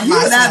care of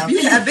myself.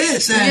 You that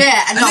bitch. Then.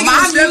 Yeah, no, I think my it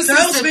was immune strep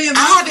throat system. for your I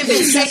mouth. haven't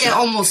been sick in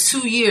almost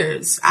 2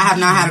 years. I have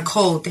not had a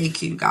cold.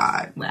 Thank you,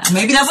 God. Wow.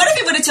 Maybe Now, what if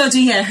he would have told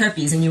you he had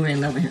herpes and you were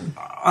in love with him?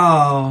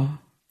 Oh.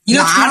 You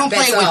know, I don't play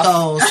Bets with off.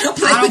 those. I don't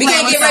We play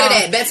can't with get rid of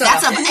those. that. Bets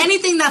That's off.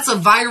 anything that's a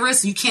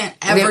virus. You can't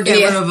ever get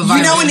Yeah. rid of a virus.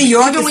 You know, in New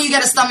York, even when you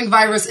get a stomach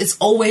virus, it's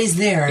always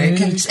there. It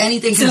can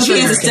anything So can if he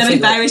has a trigger.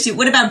 stomach virus,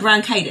 what about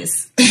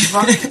bronchitis?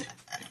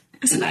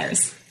 It's a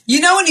virus. you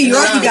know, in New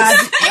York, you guys,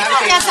 Y'all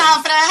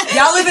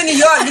y'all live in New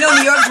York. You know,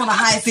 New York is one of the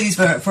highest cities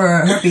for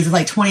herpes. It's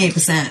like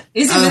 28%.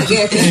 Is it?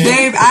 It's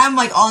very. I'm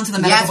like all into the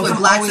medical. Yes, with I'm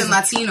blacks always- and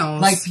Latinos.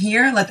 Like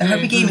here, like the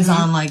herpes game is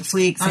on like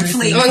fleek. On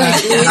seriously.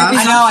 fleek.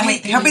 I know. I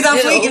hate herpes on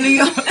fleek in New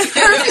York.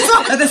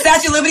 Like the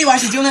Statue of Liberty, while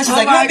she's doing that, she's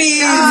like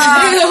herpes. no.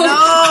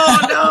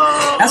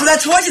 That's what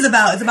that torch is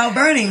about. It's about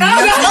burning. No,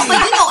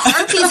 but you know,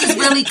 herpes is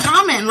really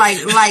common. Like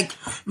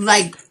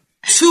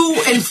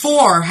 2 and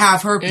 4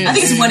 have herpes. I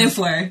think it's 1 in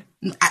 4.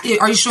 Are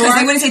you sure? Because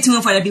they wouldn't say 2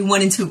 and 4, that'd be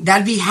 1 and 2.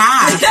 That'd be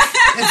half.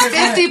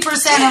 It's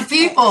 50% of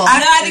people.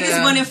 I think it's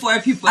 1 in 4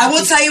 people. I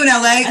will tell you, in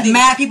LA,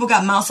 mad people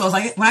got mouth sores.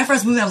 Like when I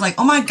first moved, I was like,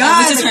 "Oh my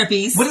god, This is like,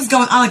 herpes. What is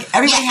going on?" Like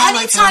everybody had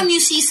like. Anytime you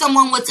see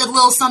someone with a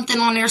little something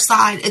on their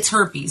side, it's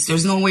herpes.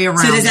 There's no way around.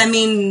 So does it. that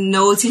mean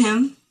no to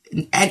him?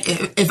 And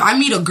if I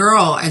meet a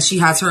girl and she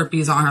has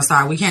herpes on her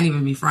side, we can't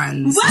even be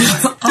friends.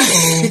 Oh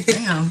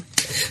damn!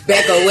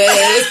 Back away. A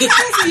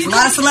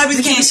lot of celebrities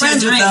You can't be can't share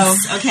friends with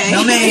drinks, though. okay?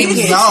 No names.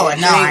 No,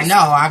 I know.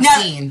 I've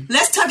Now, seen.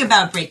 let's talk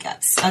about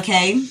breakups,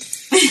 okay?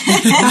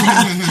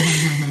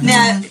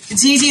 Now,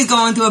 Gigi's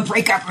going through a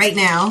breakup right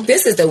now.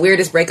 This is the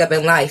weirdest breakup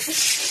in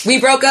life. We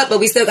broke up, but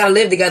we still gotta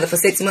live together for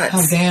 6 months.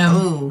 Oh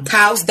damn!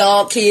 House,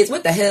 dog, kids.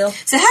 What the hell?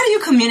 So how do you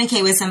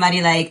communicate with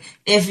somebody, like,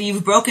 if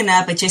you've broken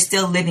up but you're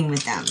still living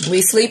with them?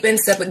 We sleep in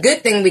separate.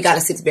 Good thing we got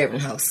a 6-bedroom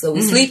house, so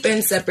we sleep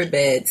in separate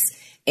beds.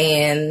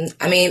 And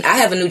I mean, I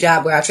have a new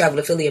job where I travel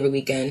to Philly every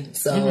weekend,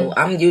 so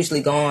I'm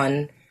usually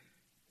gone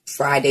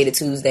Friday to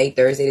Tuesday,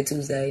 Thursday to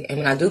Tuesday. And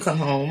when I do come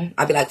home,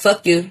 I'll be like,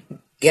 "Fuck you,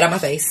 get out my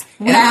face."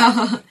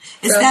 Wow.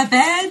 Is that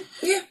bad?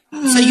 Yeah.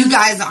 So you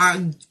guys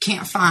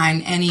can't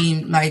find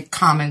any like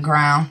common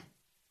ground,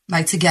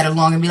 like to get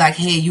along and be like,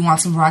 "Hey, you want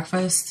some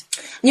breakfast?"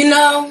 You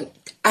know,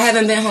 I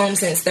haven't been home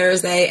since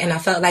Thursday, and I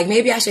felt like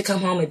maybe I should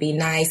come home and be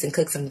nice and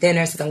cook some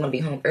dinner since I'm going to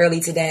be home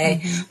early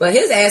today. But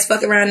his ass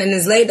fuck around and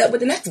is laid up with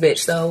the next bitch,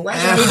 so why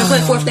should I even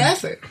put forth the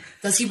effort?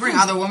 Does he bring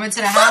other women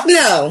to the house?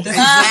 No.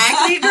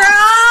 Exactly, girl.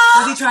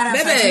 Does he try to have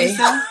sex with Baby. you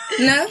still?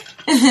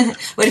 No.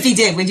 What if he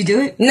did? Would you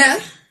do it? No.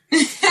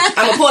 I'm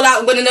going to pull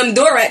out one of them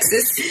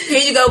Durexes. Here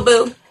you go,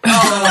 boo.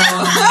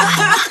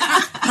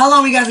 How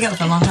long we got together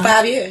for? A long time.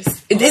 5 years.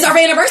 It's our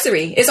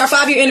anniversary. It's our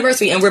 5-year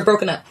anniversary, and we're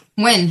broken up.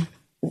 When?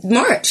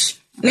 March.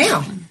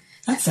 Now.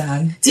 That's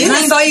sad.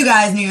 I saw you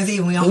guys New Year's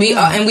Eve.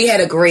 And We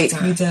had a great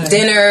time. We did.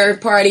 Dinner,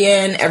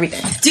 partying,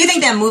 everything. Do you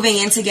think that moving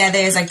in together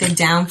is like the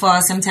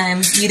downfall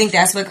sometimes? Do you think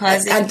that's what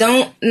caused it? I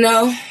don't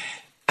know.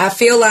 I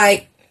feel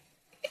like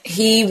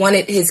he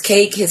wanted his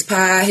cake, his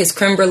pie, his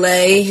creme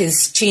brulee,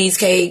 his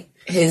cheesecake,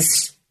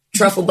 his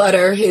truffle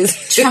butter, his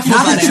Not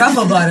the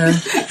truffle butter.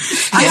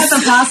 I had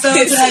some pasta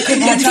today. I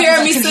couldn't have truffle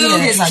butter. tiramisu,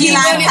 his Like, key key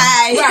lime lime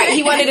pie. Right,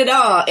 he wanted it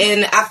all,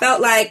 and I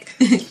felt like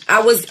I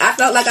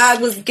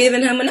was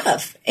giving him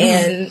enough,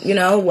 and you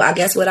know, I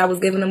guess what I was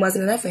giving him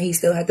wasn't enough, and he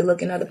still had to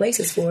look in other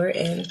places for it.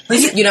 And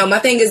you know, my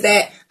thing is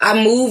that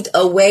I moved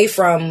away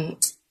from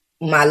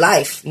my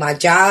life, my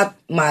job,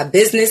 my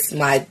business,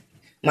 my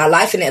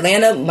life in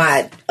Atlanta,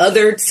 my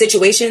other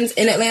situations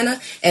in Atlanta,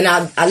 and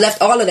I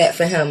left all of that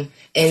for him.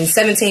 And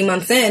 17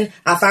 months in,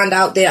 I found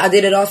out that I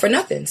did it all for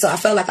nothing. So I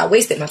felt like I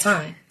wasted my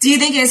time. Do you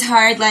think it's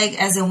hard, like,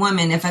 as a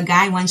woman, if a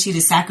guy wants you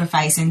to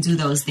sacrifice and do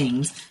those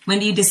things, when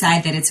do you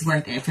decide that it's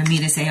worth it for me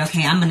to say,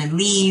 okay, I'm going to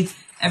leave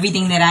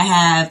everything that I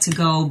have to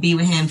go be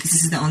with him because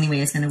this is the only way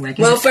it's going to work?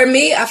 Well, for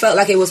me, I felt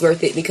like it was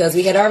worth it because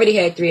we had already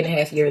had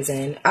 3.5 years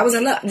in. I was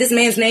in love. This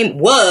man's name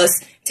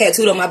was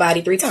tattooed on my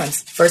body 3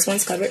 times. First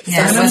one's covered.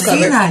 Yeah, Second I one's see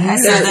covered. that. I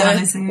saw Third that on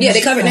one. Instagram. Yeah,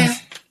 they covered now.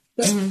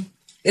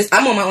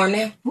 I'm on my arm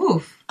now.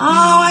 Ooh.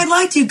 Oh, I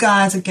liked you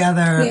guys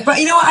together. Yeah. But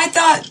you know what? I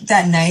thought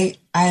that night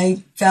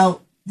I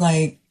felt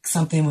like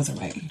something wasn't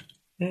right.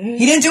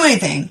 He didn't do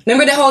anything.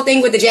 Remember the whole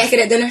thing with the jacket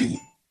at dinner?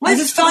 I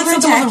just felt like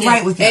something wasn't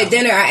right with him. At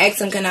dinner, I asked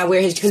him, can I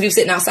wear his, because we were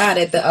sitting outside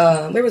at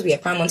the, where was we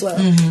at? Prime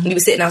 112. And he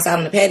was sitting outside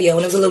on the patio,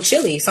 and it was a little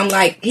chilly. So I'm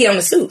like, he on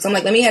the suit. So I'm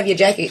like, let me have your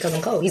jacket because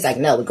I'm cold. He's like,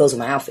 no, it goes with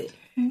my outfit.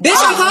 Bitch,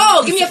 I'm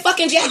cold. Give me a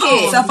fucking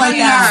jacket. Stuff like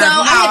that. So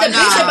I had to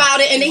bitch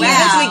about it, and then he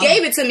eventually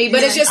gave it to me.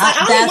 But it's just like,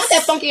 I don't want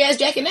that funky ass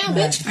jacket now,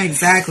 bitch.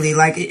 Exactly.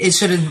 Like, it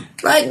should have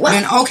like,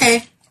 been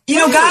okay. You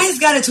know, guys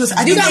got it twisted.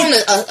 You got on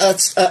a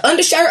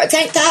undershirt, a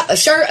tank top, a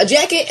shirt, a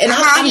jacket, and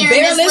I'm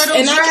bareless,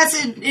 and I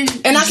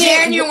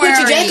can't put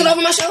your jacket over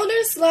my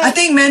shoulders. Like, I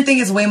think men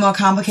think it's way more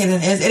complicated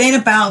than it is. It ain't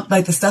about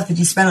like the stuff that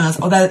you spend on us.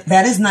 Oh,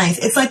 that is nice.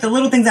 It's like the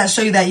little things that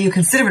show you that you're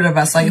considerate of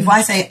us. Like if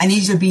I say I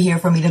need you to be here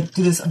for me to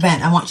do this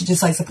event, I want you to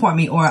just like support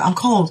me, or I'm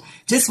cold.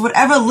 Just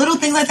whatever little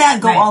things like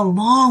that go a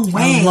long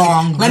way.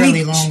 Let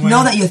me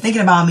know that you're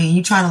thinking about me and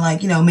you trying to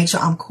like make sure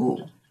I'm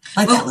cool.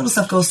 Like, that little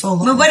stuff goes so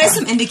long. But what are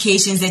some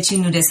indications that you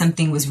knew that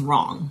something was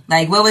wrong?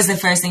 Like, what was the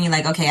first thing you're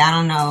like, okay, I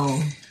don't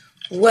know?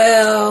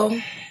 Well,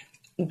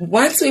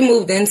 once we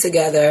moved in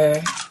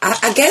together,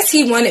 I guess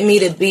he wanted me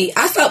to be...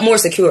 I felt more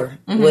secure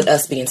with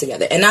us being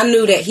together. And I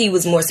knew that he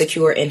was more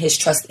secure in his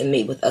trust in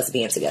me with us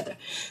being together.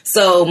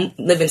 So,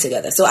 living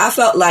together. So, I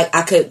felt like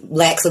I could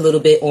lax a little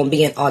bit on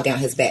being all down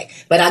his back.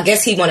 But I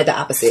guess he wanted the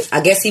opposite.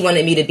 I guess he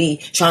wanted me to be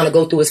trying to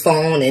go through his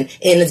phone and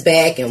in his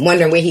back and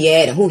wondering where he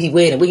at and who he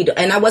with and what he do.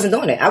 And I wasn't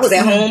doing that. I was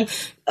at home.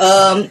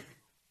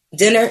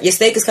 Dinner, your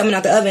steak is coming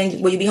out the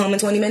oven. Will you be home in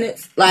 20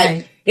 minutes?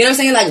 Like, you know what I'm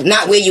saying? Like,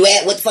 not where you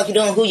at, what the fuck you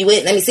doing, who you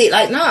with, let me see.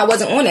 Like, no, I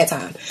wasn't on that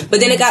time. But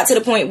then it got to the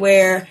point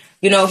where,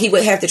 he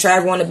would have to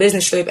travel on a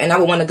business trip and I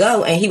would want to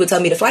go and he would tell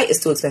me the flight is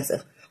too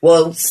expensive.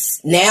 Well,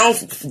 now,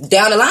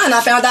 down the line,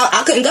 I found out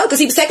I couldn't go because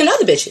he was taking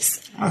other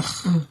bitches.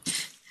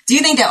 Do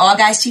you think that all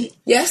guys cheat?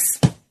 Yes.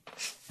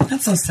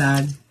 That's so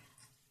sad.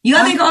 You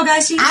don't think all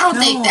guys cheat? I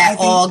don't think that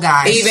all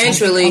guys.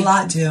 Eventually. A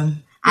lot do.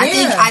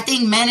 I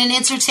think men in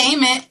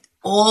entertainment,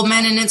 all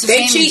men in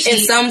entertainment they cheat in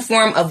some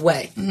form of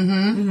way.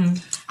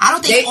 I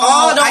don't think they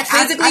all don't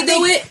physically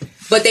do it,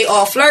 but they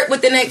all flirt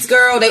with the next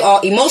girl. They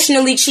all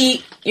emotionally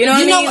cheat. You know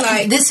what I mean?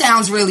 Like, this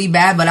sounds really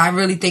bad, but I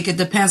really think it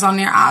depends on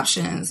their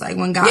options. Like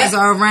when guys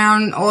are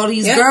around all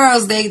these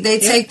girls, they're gonna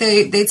take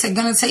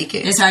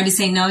it. It's hard to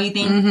say no, you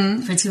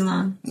think, for too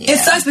long? Yeah. It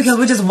sucks because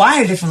we're just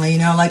wired differently,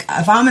 Like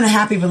if I'm in a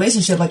happy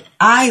relationship, like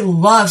I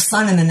love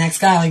sunning the next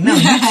guy. Like no,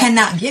 you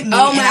cannot get me.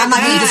 Oh my God. My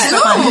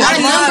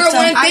number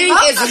one thing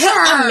is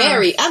I'm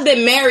married. I've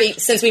been married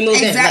since we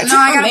moved in. Like, I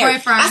got a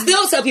boyfriend. I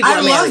still tell people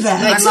I'm married.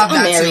 I love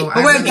that too.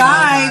 But where a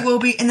guy will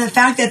be, and the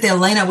fact that they're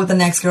laying up with the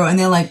next girl and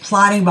they're like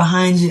plotting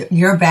behind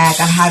your back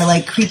on how to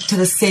like creep to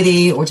the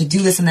city or to do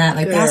this and that,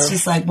 like that's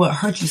just like what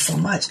hurt you so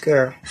much,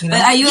 girl. But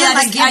are you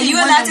allowed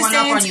to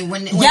say on you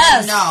when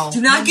yes? You know. Do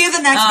not give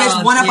the next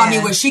bitch one up on me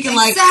where she can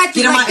like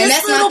get on my. And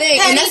that's my thing.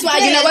 And that's why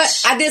you know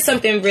what? I did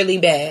something really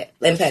bad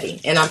and petty,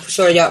 and I'm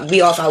sure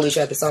we all follow each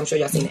other, so I'm sure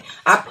y'all seen it.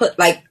 I put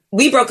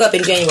we broke up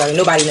in January.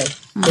 Nobody knew.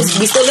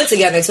 We still lived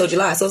together until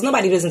July, so it's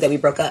nobody's business that we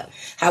broke up.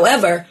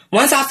 However,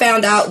 once I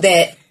found out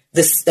that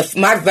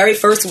my very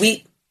first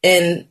week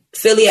in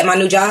Philly at my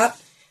new job,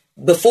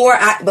 before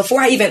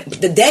I even,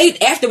 the day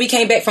after we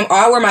came back from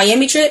our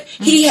Miami trip,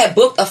 he had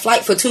booked a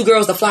flight for 2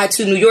 girls to fly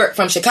to New York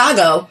from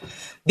Chicago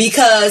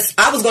because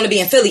I was going to be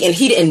in Philly and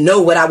he didn't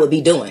know what I would be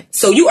doing.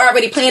 So you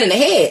already planning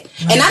ahead.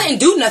 And I didn't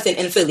do nothing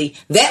in Philly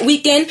that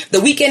weekend,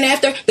 the weekend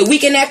after,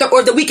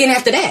 or the weekend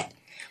after that.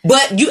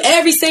 But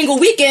every single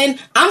weekend,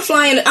 I'm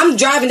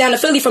driving down to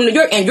Philly from New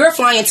York and you're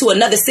flying to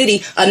another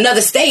city, another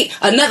state,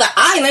 another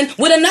island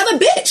with another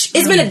bitch.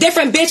 It's been a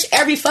different bitch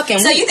every fucking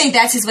week. So you think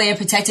that's his way of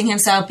protecting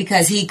himself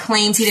because he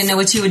claims he didn't know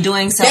what you were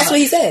doing? So that's what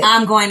he said.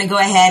 I'm going to go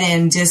ahead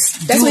and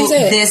just do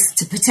this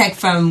to protect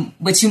from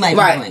what you might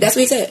be doing. That's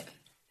what he said.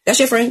 That's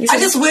your friend. I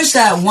just wish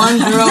that one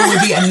girl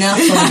would be enough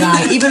for a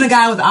guy. Even a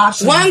guy with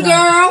options. One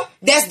girl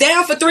that's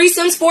down for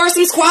threesomes,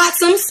 foursomes,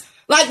 quadsomes.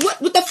 Like, what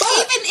the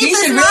fuck? Even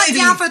if it's not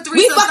down for 3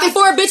 we fucking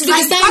 4 bitches at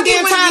the same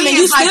damn time, and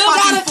you still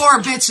got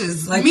 4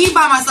 bitches. Like me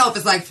by myself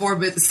is like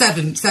 7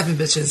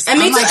 bitches. And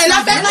me too. And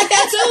I felt like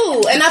that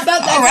too. And I felt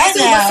like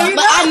that too.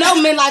 But I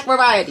know men like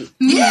variety.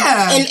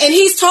 Yeah. And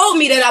he's told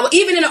me that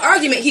even in an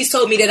argument, he's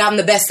told me that I'm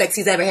the best sex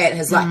he's ever had in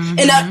his life.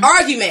 In an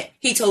argument,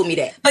 he told me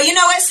that. But you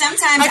know what?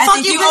 Sometimes I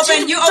think you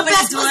open the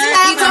door.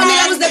 He told me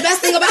that was the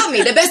best thing about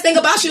me. The best thing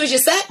about you is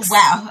your sex.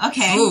 Wow.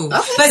 Okay.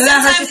 But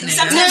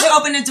sometimes you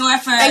open the door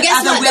for other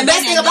women. The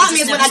best thing about me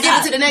is when I give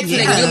it to the next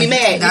nigga, you'll be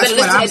mad. You better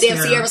listen to that damn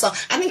Sierra song.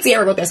 I think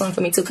Sierra wrote that song for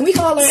me too. Can we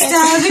call her? I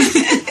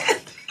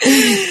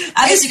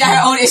think she got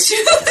her own issues.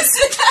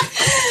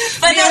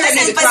 But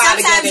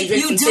sometimes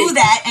you do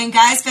that, and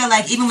guys feel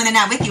like even when they're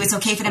not with you, it's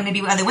okay for them to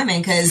be with other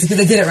women because they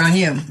did it around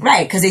you,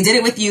 right? Because they did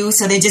it with you,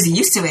 so they're just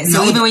used to it.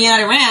 So even when you're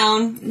not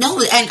around,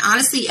 and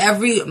honestly,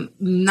 every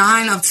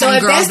 9 of 10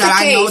 girls that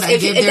I know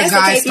that give their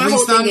guys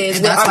threesome,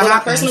 with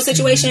my personal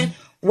situation,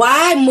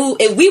 why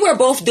move? If we were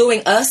both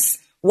doing us,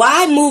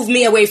 why move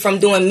me away from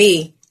doing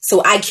me?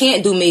 So I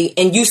can't do me,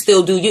 and you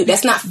still do you.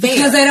 That's not fair.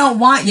 Because they don't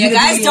want you.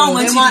 Guys don't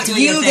want you to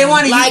do you. They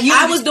want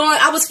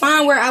I was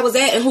fine where I was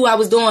at and who I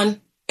was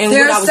doing and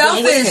They're what I was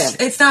doing with selfish.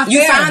 him. It's not You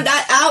fair. found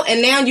that out,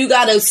 and now you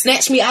gotta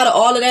snatch me out of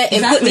all of that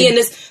and put Exactly. me in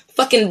this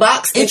fucking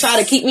box and try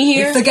to keep me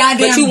here. It's the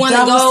goddamn but you want to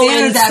double go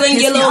standard and that sling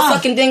pissed your me little off.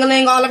 fucking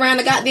dingaling all around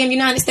the goddamn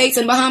United States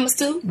and Bahamas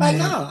too? Like,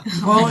 no.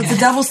 Well, it's a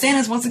double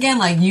standards once again.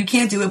 Like, you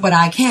can't do it, but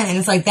I can. And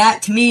it's like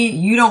that, to me,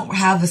 you don't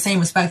have the same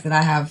respect that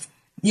I have.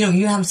 You know,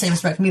 you don't have the same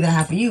respect for me that I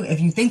have for you if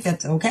you think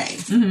that's okay.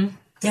 Mm-hmm.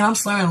 Damn, I'm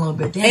slurring a little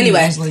bit. Damn, Anyway,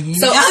 Angela, so we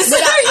lost our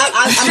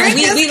train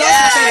of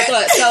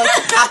thought. So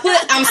I put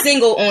I'm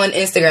single on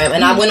Instagram,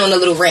 and I went on a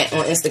little rant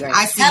on Instagram.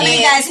 I see. How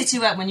many guys hit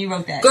you up when you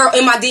wrote that? Girl,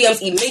 in my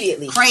DMs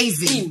immediately.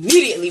 Crazy.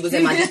 Immediately was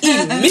in my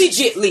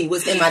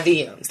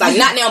DMs. Like,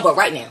 not now, but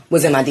right now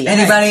was in my DMs.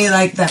 Anybody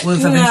like that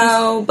was of interest?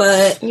 No,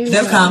 but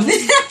They'll come.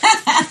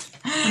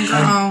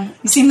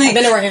 You seem like... I've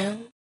been around.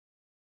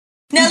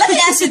 Now, let me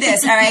ask you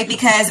this, all right?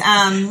 Because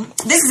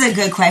this is a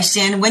good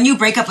question. When you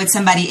break up with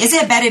somebody, is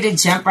it better to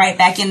jump right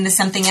back into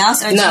something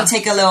else, or do you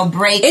take a little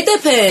break? It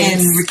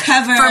depends. And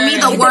recover? For me,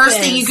 the worst depends.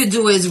 thing you could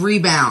do is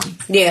rebound.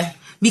 Yeah.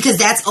 Because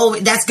that's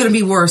going to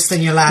be worse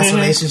than your last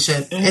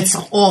relationship. It's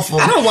awful.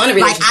 I don't want a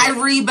relationship. Like, I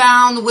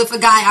rebound with a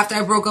guy after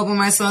I broke up with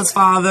my son's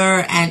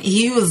father, and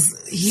he was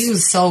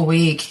so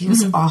weak. He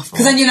was awful.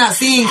 Because then you're not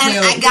seeing And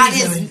clearly. I got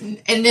his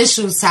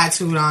initials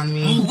tattooed on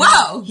me.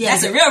 Whoa,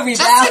 that's a real rebound.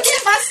 Just to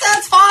get my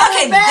son's father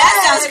Okay, back.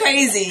 that sounds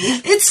crazy.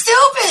 It's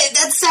stupid.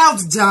 That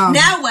sounds dumb.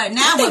 Now what?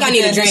 Now think what? I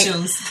need with a the drink.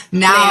 initials?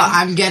 Now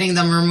I'm getting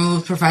them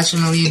removed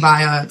professionally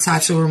by a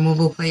tattoo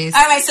removal place.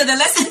 All right, so the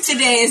lesson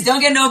today is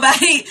don't get no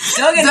tattoos.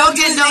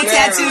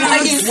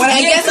 tattoos. When I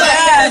And get guess what?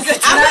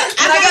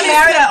 when I got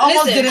married, I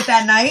almost did it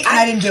that night, and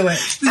I didn't do it.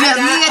 I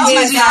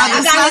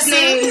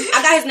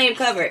got his name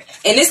covered,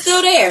 and it's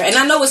still there, and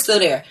I know it's still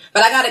there,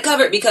 but I got it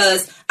covered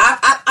because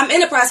I'm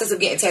in the process of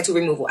getting tattoo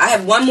removal. I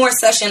have one more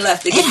session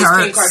left to get this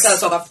cream cartel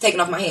taken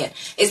off my hand.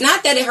 It's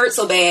not that it hurts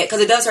so bad,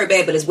 because it does hurt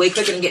bad, but it's way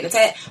quicker than getting a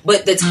tat.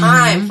 But the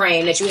time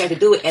frame that you have to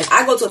do it, and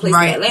I go to a place in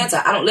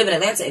Atlanta. I don't live in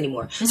Atlanta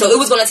anymore, so it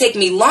was going to take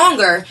me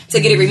longer to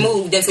get it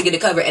removed than to get it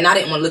covered, and I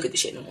didn't want to look at the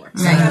shit no more.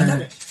 So I got it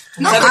covered.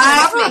 No,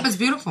 cover up is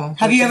beautiful.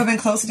 Have you ever been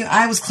close to doing?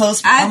 I was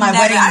close I on my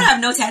wedding. don't have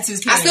no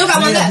tattoos. I still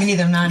got one left. Me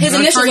neither. None. His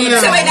initials on the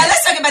So back. wait, now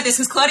let's talk about this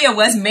because Claudia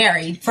was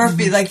married.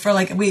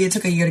 It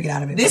took a year to get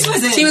out of it. This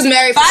was She was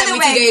married for By the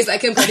 72 way, days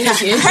like Kim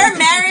Kardashian. her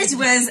marriage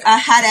was a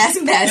hot ass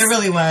mess. It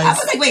really was. I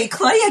was like, wait,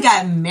 Claudia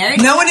got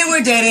married? No one knew we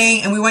were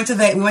dating, and we went to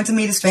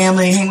meet his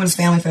family, hang with his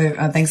family for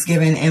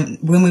Thanksgiving. And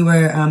when we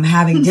were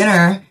having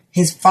dinner,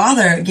 his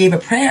father gave a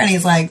prayer, and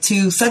he's like,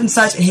 to such and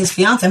such and his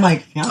fiance. I'm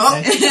like,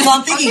 fiance? So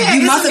I'm thinking,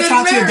 you must have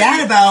talked to your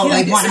dad about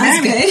wanting to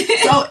marry me.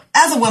 So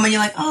as a woman, you're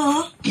like,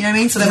 oh, you know what I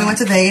mean? So then we went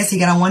to Vegas. He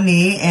got on one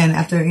knee, and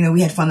after we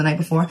had fun the night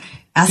before,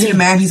 asked me to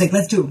marry him. He's like,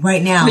 let's do it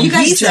right now. Were you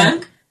guys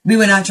drunk? We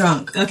were not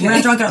drunk. Okay. We were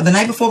not drunk at all. The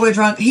night before we were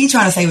drunk. He's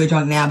trying to say we were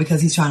drunk now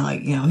because he's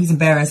trying to he's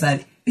embarrassed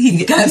that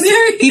he got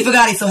married. He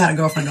forgot he still had a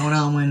girlfriend going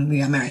on when we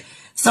got married.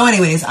 So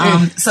anyways,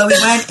 so we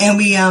went and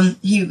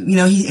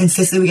he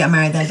insisted we got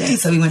married that day.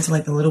 So we went to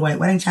the Little White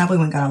Wedding Chapel. We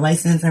went and got our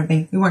license and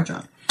everything. We weren't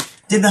drunk.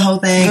 Did the whole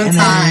thing. Good and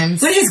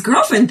times. What did his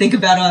girlfriend think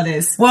about all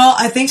this? Well,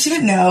 I think she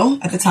didn't know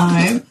at the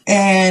time.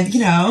 And,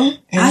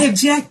 I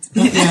object.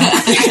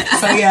 Yeah.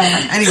 So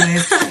yeah,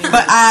 anyways.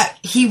 But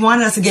he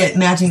wanted us to get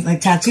matching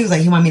tattoos.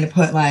 He wanted me to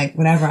put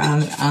whatever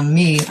on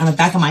me, on the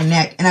back of my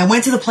neck. And I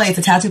went to the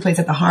tattoo place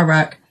at the Hard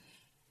Rock.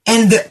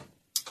 And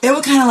they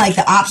were kind of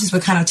the options were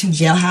kind of too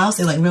jailhouse.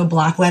 They're real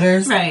block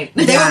letters. Right.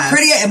 They were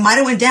pretty. It might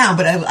have went down,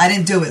 but I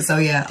didn't do it. So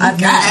yeah.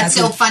 That's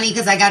so funny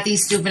because I got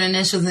these stupid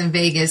initials in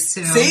Vegas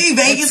too. See,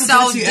 Vegas is is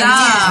so what you-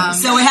 dumb.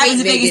 So what happens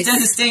in Vegas. Vegas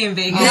doesn't stay in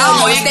Vegas.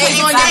 No, it stays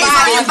on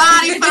your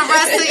body for the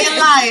rest of your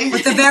life.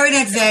 But the very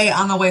next day,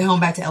 on the way home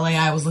back to LA,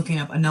 I was looking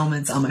up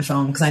annulments on my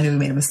phone because I knew we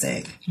made a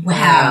mistake.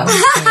 Wow.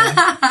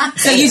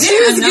 So you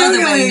didn't annul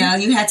the wedding now.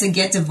 You had to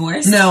get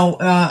divorced? No,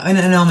 an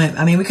annulment.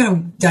 I mean, we could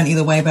have done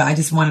either way, but I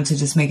just wanted to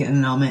just make it an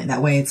annulment.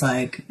 That way, it's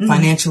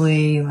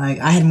financially,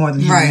 I had more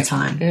than him at the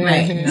time.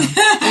 Right. That's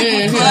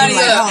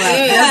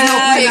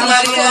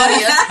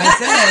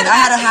it. I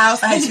had a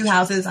house. I had 2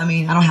 houses. I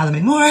mean, I don't have them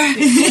anymore.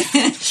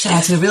 Shout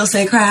out to the real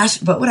estate crash,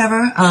 but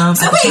whatever.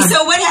 So wait,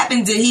 so what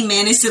happened? Did he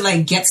manage to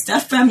get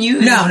stuff from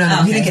you? No.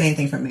 Okay. He didn't get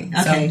anything from me.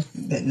 Okay. So,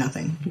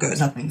 nothing. Good.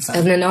 Nothing. So.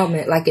 An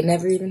annulment, it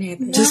never even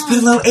happened. Just put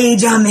a little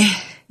age on me.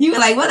 You were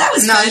like, well, that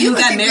was No, fun. you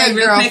got married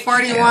real quick.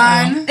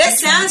 41. That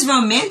sounds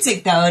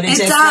romantic, though. It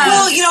does.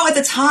 Well, at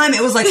the time,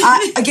 it was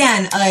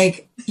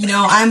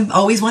I'm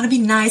always want to be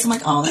nice. I'm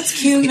like, oh, that's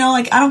cute.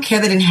 I don't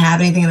care they didn't have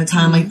anything at the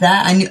time like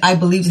that. I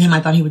believed in him. I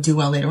thought he would do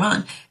well later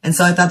on. And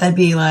so I thought that'd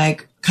be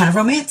kind of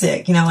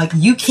romantic.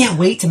 You can't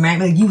wait to marry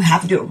me. You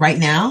have to do it right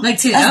now.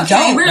 That's dope,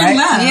 we're in right?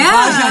 love. Yeah.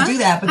 Why would you not do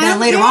that? But then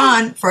later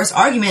on, first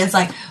argument, it's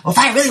well, if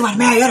I really want to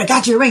marry you, I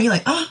got you a ring. You're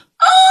like, damn.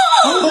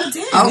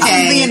 I'm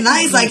Okay. being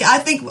nice.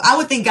 I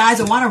would think guys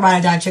would want to ride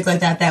or die chick like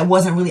that. That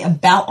wasn't really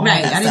about all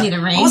Right, that I didn't stuff. need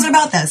a ring. It wasn't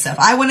about that stuff.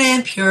 I went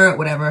in pure,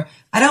 whatever.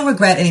 I don't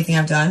regret anything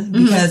I've done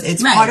because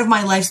it's Right. part of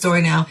my life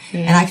story now,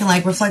 and I can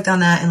reflect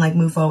on that and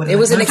move forward. It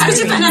was an How did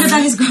you find out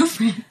about his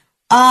girlfriend?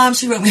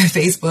 She wrote me on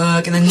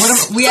Facebook, and then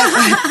we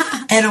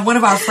had And one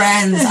of our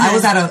friends, I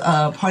was at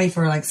a party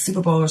for like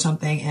Super Bowl or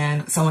something,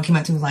 and someone came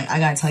up to me and was like, I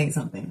gotta tell you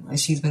something. Like,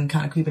 she's been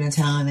kind of creeping in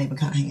town and they've been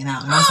kind of hanging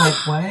out. And I was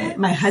like, what?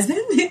 My husband?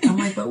 I'm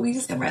like, but we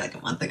just got married like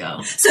a month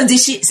ago. So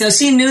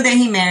she knew that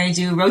he married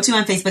you, wrote you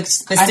on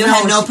Facebook, but still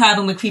had no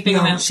problem with creeping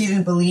around? She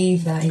didn't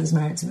believe that he was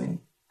married to me.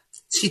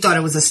 She thought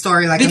it was a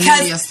story, like a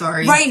media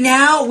story. Right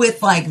now,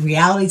 with like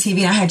reality TV,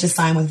 I had just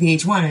signed with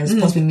VH1. It was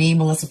supposed to be me,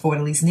 Melissa Ford,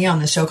 Elise Neal on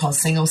the show called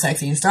Single,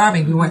 Sexy, and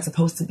Starving. We weren't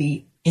supposed to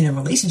be in a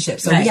relationship,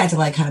 so we had to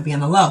like kind of be on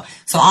the low.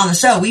 So on the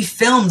show, we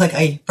filmed like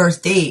a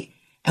first date,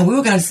 and we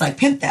were gonna just like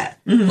pimp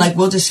that. Like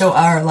we'll just show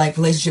our like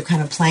relationship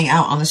kind of playing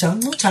out on the show.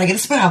 And we'll try to get a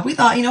spin off. We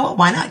thought, you know what?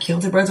 Why not kill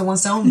two birds with one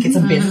stone? Get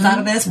some business out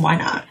of this. Why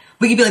not?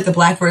 We could be like the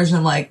black version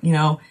of like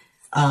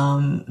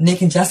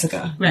Nick and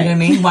Jessica. Right. You know what I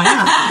mean? Why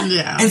not?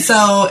 Yeah. And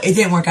so it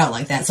didn't work out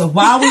like that. So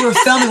while we were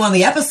filming one of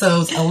the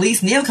episodes,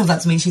 Elise Neal comes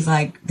up to me and she's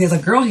like, there's a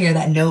girl here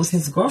that knows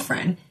his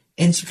girlfriend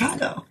in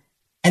Chicago.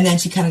 And then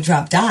she kind of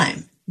dropped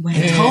dime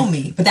and told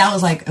me. But that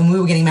was like, and we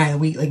were getting married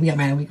we got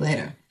married a week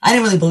later. I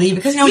didn't really believe it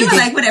because, you were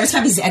like, whatever, it's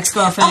probably his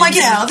ex-girlfriend. I'm like,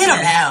 they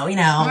don't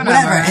know,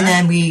 whatever. And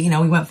then we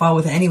went forward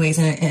with it anyways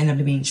and it ended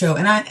up being true.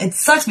 And it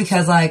sucks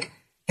because like,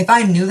 if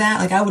I knew that,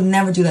 like, I would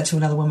never do that to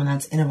another woman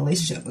that's in a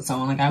relationship with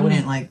someone. Like, I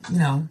wouldn't, like,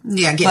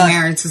 Yeah, get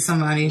married to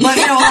somebody. But,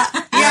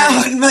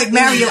 I wouldn't, like,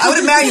 marry you. I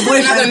wouldn't marry your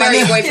boyfriend. I'm not gonna marry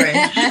your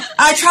boyfriend.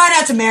 I try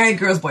not to marry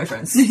girls'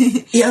 boyfriends.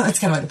 Yeah, that's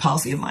kind of like a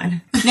policy of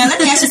mine. Now, let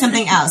me ask you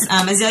something else.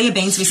 Azealia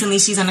Banks, recently,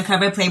 she's on the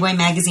cover of Playboy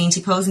magazine.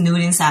 She posed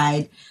nude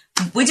inside.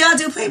 Would y'all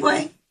do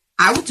Playboy?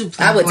 I would do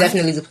Playboy. I would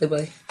definitely do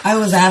Playboy. I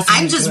was asking.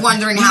 I'm just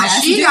wondering how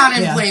she got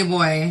in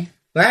Playboy.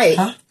 Right.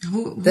 Huh?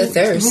 The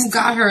thirst. Who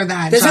got her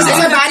that? Is her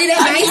body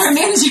that nice? Her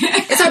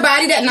manager. Is her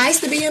body that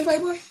nice to be in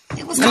Playboy?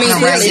 It was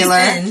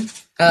regular.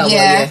 Oh,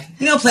 Yeah.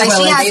 You know, Playboy. Like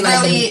she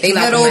has they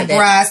like little them like that.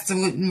 breasts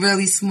with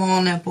really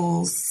small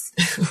nipples.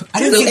 I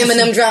didn't Little see this.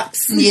 M&M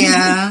drops.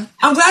 Yeah.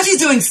 I'm glad she's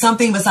doing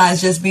something besides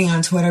just being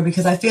on Twitter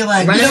because I feel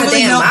like Running we don't her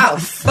really damn know,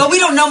 mouth. but we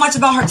don't know much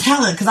about her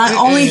talent because I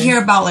only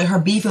hear about like her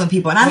beefing with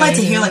people, and I'd like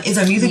to hear like, is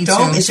her music Me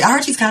dope? too. I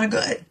heard she's kind of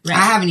good. I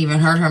haven't even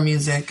heard her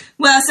music.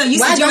 Well, so you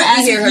Why said you were don't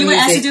we hear her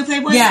asked to music? do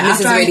Playboy? Yeah,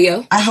 Mrs. after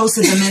Radio. I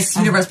hosted the Miss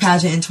Universe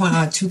pageant in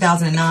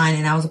 2009,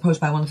 and I was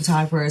approached by one of the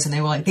photographers, and they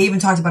were like, they even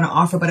talked about an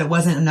offer, but it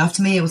wasn't enough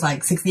to me. It was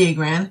like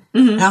 $68,000,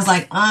 and I was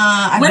like,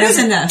 What is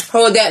enough?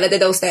 Hold that, let the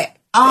dough stack.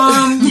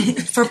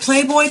 For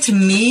Playboy, to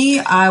me,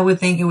 I would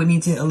think it would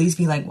need to at least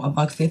be like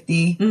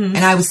 $150, and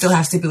I would still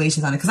have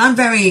stipulations on it because I'm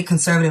very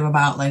conservative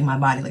about like my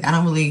body. Like I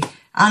don't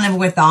never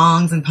wear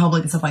thongs in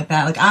public and stuff like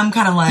that. Like I'm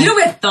kind of like You don't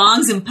wear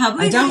thongs in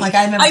public? I don't like.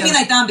 I never. Oh, you mean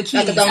like thong bikinis?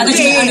 Like a thong I thought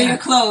you meant bikini. under your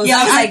clothes. Yeah,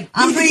 I was like,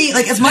 I'm pretty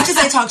like as much as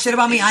they talk shit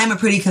about me, I am a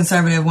pretty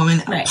conservative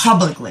woman Right.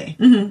 publicly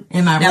in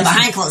my now relationship.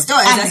 behind closed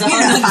doors. That's a whole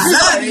other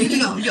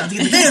story. You have to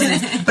get the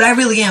business. But I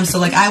really am. So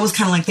like I was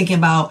kind of like thinking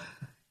about.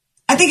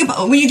 I think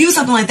about when you do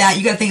something like that,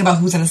 you got to think about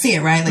who's going to see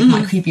it, right? Like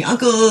my creepy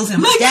uncles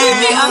and my dad,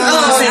 creepy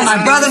uncles. and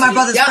my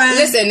brother's friend.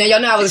 Listen, now y'all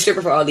know I was a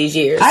stripper for all these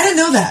years. I didn't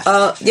know that.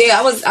 Yeah,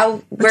 I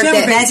worked you have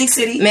at a Magic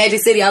City?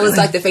 Magic City. I was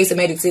like the face of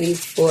Magic City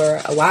for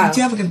a while. But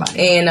you have a good body.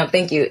 And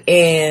thank you.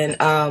 And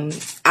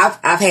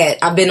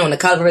I've been on the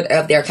cover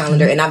of their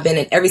calendar, and I've been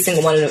in every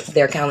single one of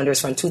their calendars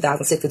from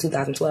 2006 to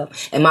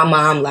 2012. And my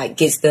mom like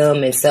gets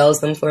them and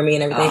sells them for me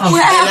and everything. And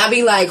I'll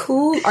be like,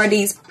 who are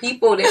these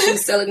people that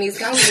she's selling these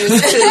calendars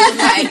to?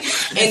 Like,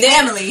 and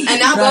then Family. and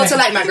I'll go to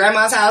like my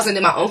grandma's house, and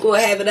then my uncle will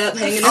have it up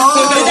hanging up.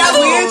 Is that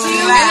weird to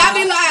you? And I'll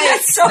be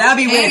like, That'd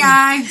be weird.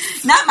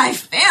 Not my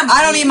family. I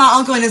don't need my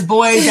uncle and his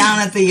boys down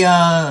at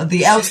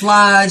the Elks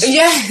Lodge.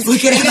 yes,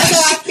 Looking at that's my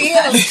how I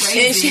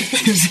feel. And she,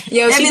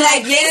 yo, They'd she's be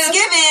like, yeah.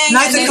 Thanksgiving.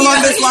 Knights of And then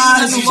Columbus you got Lodge.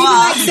 it on the She be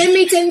wall. like, send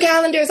me 10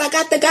 calendars. I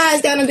got the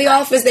guys down in the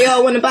office. They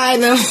all want to buy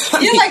them.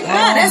 You're like,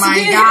 wow, that's my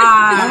weird.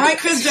 God. All right,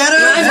 Chris Jenner.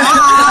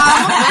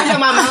 I know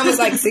my mom is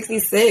like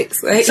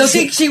 66. Like, So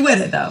she with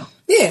it though.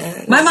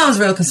 yeah. My mom's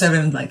real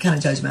conservative and like kind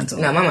of judgmental.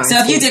 No, my mom. So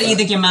if you did it, you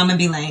think your mom would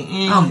be like,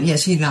 Yeah,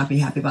 she'd not be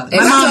happy about it.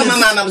 If My I mom told my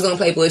is, mom I was on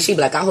Playboy, she'd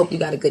be like, I hope you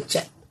got a good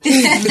check.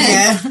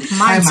 Yeah.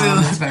 my Mine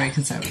mom too. is very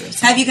conservative.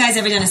 have you guys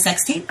ever done a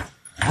sex tape?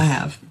 I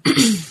have.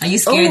 Are you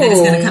scared that it's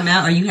going to Oh. come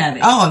out or you have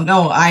it? Oh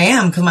no, I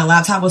am because my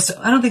laptop was.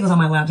 I don't think it was on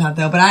my laptop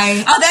though, but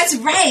I. Oh, that's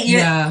right.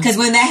 Yeah. Because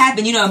when that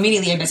happened,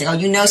 immediately everybody's like,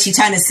 oh, she's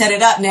trying to set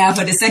it up now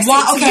for the sex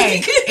Well, tape.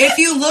 okay. If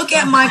you look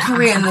at my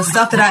career and the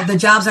stuff the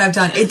jobs that I've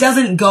done, it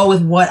doesn't go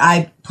with what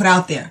I put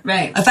out there.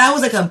 Right. If I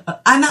was like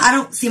I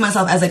don't see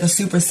myself as like a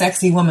super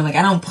sexy woman. Like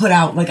I don't put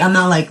out, like I'm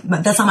not like,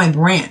 that's not my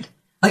brand.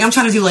 Like I'm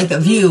trying to do like The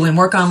View and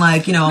work on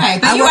like,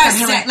 Right, but I you work are on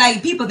Hillary-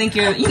 like people think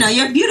you're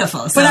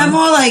beautiful. So. But I'm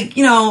more like,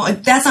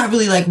 like, that's not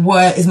really like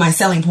what is my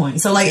selling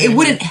point. So like, it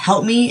wouldn't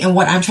help me in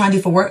what I'm trying to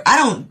do for work. I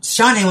don't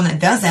shun anyone that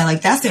does that.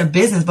 Like, that's their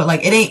business, but like,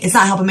 it's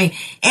not helping me.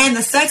 And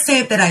the sex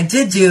tape that I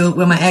did do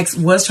when my ex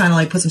was trying to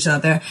like put some shit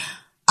out there,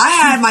 I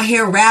had my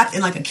hair wrapped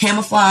in like a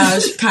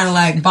camouflage kind of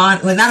like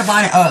bonnet, like not a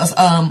bonnet,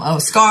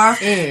 a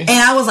scarf, and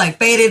I was like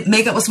faded.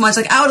 Makeup was smudged.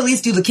 Like I would at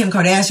least do the Kim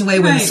Kardashian way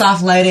with Right.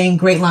 soft lighting,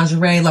 great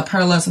lingerie, La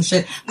Perla, some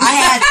shit. I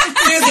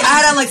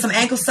had on like some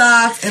ankle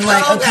socks and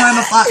like a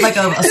camouflage, like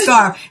a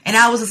scarf, and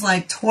I was just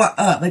like tore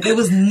up. Like it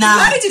was not.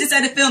 Why did you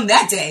decide to film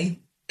that day?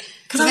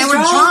 Because they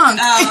were drunk.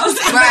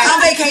 Right.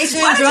 On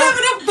vacation, drunk.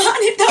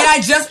 And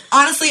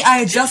I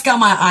had just got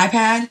my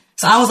iPad.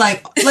 So I was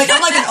like I'm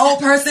like an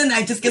old person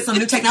that just gets some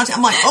new technology.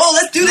 I'm like, oh,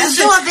 let's do this.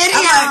 Let's do a video.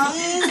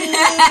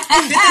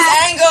 Get this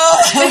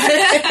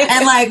angle.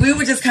 And like, we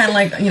were just kind of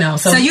like,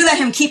 So you let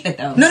him keep it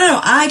though? No,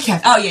 I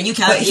kept it. Oh yeah, you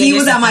kept it. But he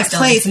was at my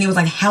place and he was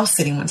like house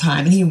sitting one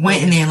time and he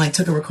went in there and like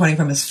took a recording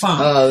from his phone.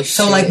 Oh shit.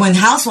 So like when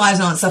Housewives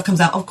and all that stuff comes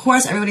out, of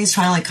course everybody's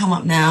trying to like come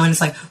up now and it's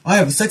like, oh, I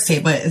have a sex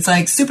tape, but it's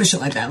like super shit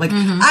like that. Like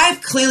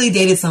I've clearly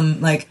dated some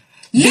like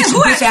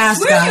bitch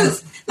ass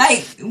guys.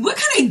 Like, what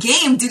kind of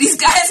game do these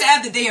guys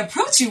have that they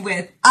approach you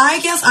with? I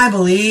guess I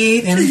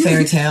believe in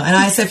fairy tale. And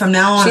I said from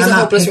now on, She's I'm a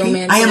not hopeless picky.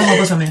 romantic. I am a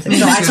hopeless romantic.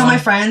 So I tell my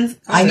friends,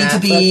 I need to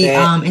be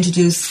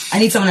introduced. I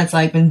need someone that's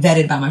like been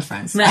vetted by my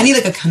friends. Right. I need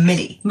like a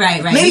committee.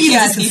 Right. Maybe you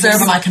guys can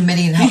serve on my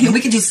committee and help me.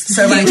 We could just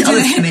serve on each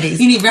other's committees.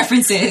 You need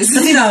references.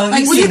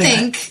 Like, what do you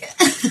think?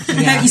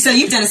 Yeah. So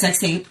you've done a sex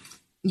tape.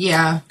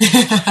 Yeah. Why'd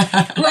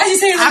you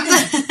say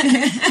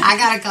that? I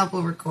got a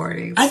couple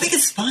recordings. I think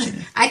it's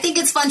fun. I think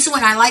it's fun too,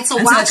 and I like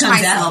to watch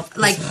myself.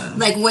 Like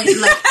when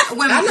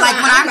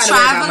I'm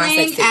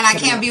traveling and I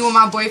can't be with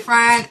my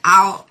boyfriend,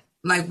 I'll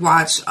like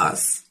watch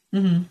us.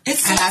 Mm-hmm.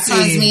 It's and that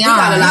turns me on. He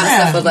got a lot of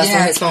stuff of us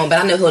on his phone,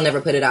 but I know he'll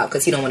never put it out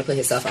because he don't want to put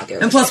himself out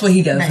there. And plus, what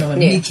he does,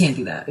 he can't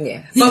do that.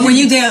 Yeah. But when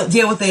you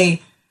deal with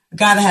a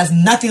guy that has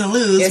nothing to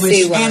lose,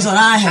 which Angela and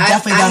I have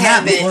definitely done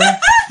that before.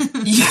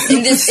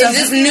 In this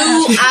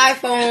new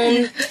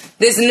iPhone,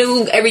 this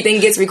new everything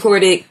gets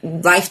recorded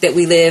life that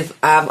we live,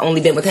 I've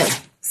only been with him.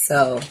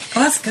 So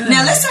that's good.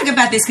 Now let's talk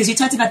about this because you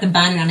talked about the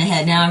bonnet on the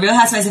head. Now, Real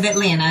Housewives of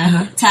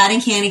Atlanta, Todd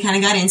and Candy kind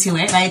of got into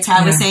it, right?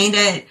 Todd was saying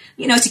that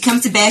she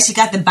comes to bed, she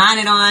got the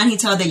bonnet on. He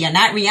told her, "You're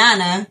not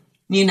Rihanna."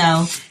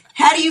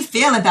 How do you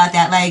feel about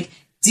that? Like,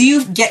 do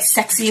you get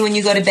sexy when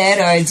you go to bed,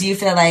 or do you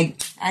feel like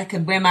I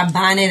could wear my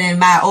bonnet and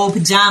my old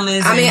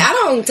pajamas? I mean, I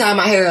don't tie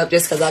my hair up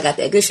just because I got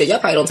that good shit. Y'all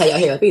probably don't tie your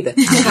hair up either,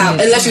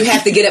 unless you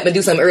have to get up and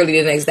do something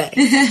early the next day.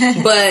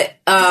 But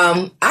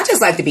I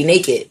just like to be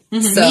naked.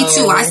 Mm-hmm. So, me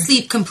too. I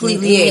sleep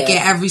completely naked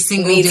every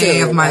single day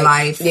of my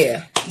life.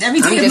 Yeah.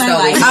 Every day of my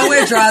life. I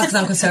wear drawers because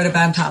I'm conservative, but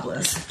I'm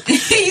topless. You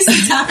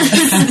see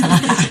topless.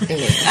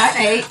 All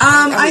right.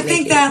 I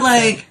think that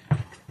like.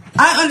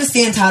 I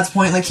understand Todd's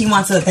point, like he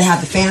wants to have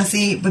the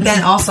fantasy, but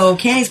then also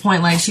Candy's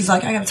point, like she's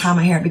like, I gotta tie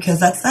my hair because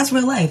that's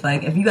real life.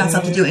 Like if you got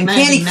something to do, and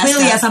Candy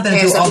clearly has something to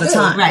do all the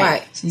time,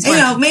 right?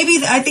 And, maybe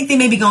I think they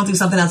may be going through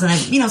something else,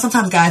 and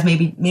sometimes guys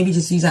maybe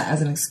just use that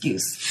as an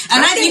excuse.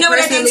 And I think what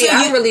I think too,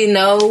 I don't really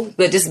know,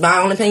 but just my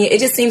own opinion, it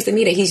just seems to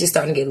me that he's just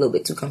starting to get a little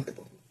bit too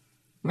comfortable.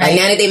 Right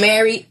now that they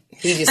married.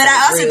 But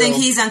I also think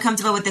he's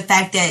uncomfortable with the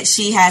fact that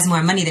she has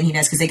more money than he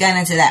does because they got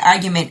into that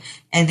argument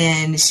and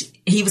then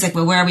he was like,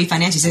 well, where are we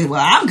financially? She said,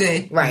 well, I'm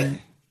good. Right.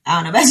 I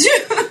don't know about you.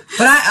 But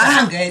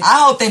I'm good.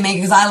 I hope they make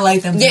it because I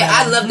like them together. Yeah,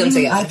 I love them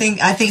together. I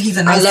think he's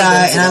a nice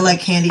guy and I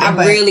like Candy. I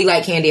really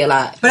like Candy a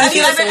lot. But have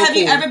you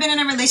ever been in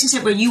a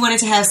relationship where you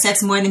wanted to have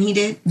sex more than he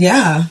did?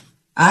 Yeah.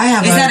 I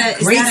have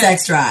a great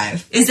sex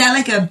drive. Is that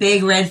like a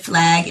big red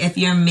flag if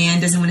your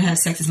man doesn't want to have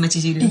sex as much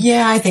as you do?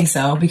 Yeah, I think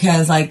so.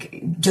 Because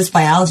like just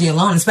biology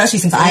alone, especially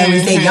since I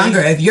always date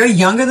younger. If you're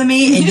younger than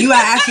me and you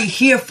are actually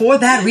here for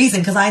that reason,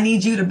 because I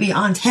need you to be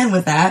on 10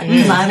 with that,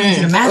 because I need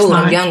you to match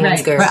mine. Young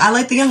ones, girl. Right, I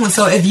like the young ones.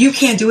 So if you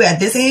can't do it at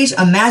this age,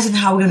 imagine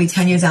how we're going to be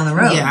 10 years down the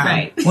road. Yeah.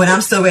 Right. When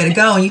I'm still ready to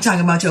go and you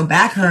talking about your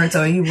back hurts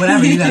or you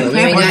whatever, you got to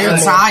cramp on you're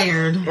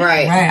tired.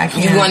 Right. I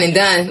can't. You one and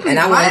done. And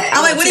I'm like,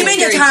 what do you mean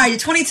you're tired? You're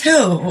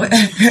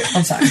 22.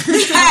 I'm sorry.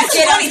 I'm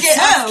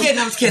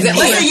kidding.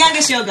 What's the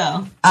youngest you'll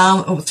go?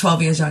 It was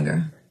 12 years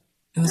younger.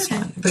 It was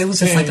fun, but it was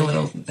just like a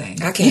little thing.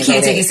 You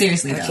can't take it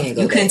seriously though.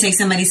 You couldn't take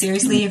somebody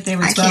seriously if they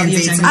were 12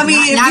 years younger. I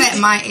mean, not at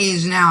my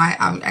age now.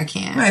 I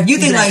can't. Right, if you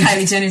think like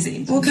Kylie Jenner's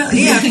age. Well,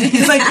 yeah,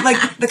 it's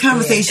like the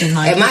conversation.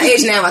 Like at my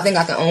age now, I think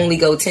I can only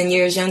go 10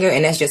 years younger,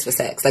 and that's just for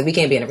sex. Like we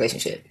can't be in a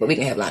relationship, but we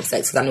can have a lot of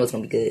sex because I know it's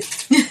gonna be good.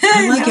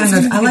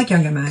 I like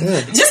younger men.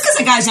 Just because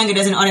a guy's younger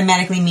doesn't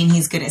automatically mean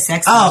he's good at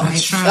sex. Oh,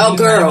 right? Oh,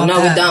 girl,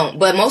 no, we don't.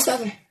 But most of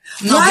them.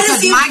 No,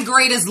 because my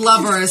greatest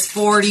lover is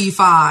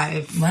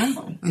 45.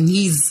 Wow. And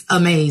he's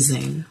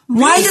amazing.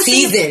 Why is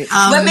he seasoned?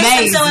 What makes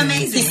him so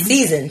amazing? He's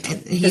seasoned.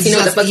 Because he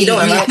knows what the fuck he's doing,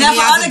 right? Now,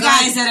 for all the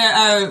guys that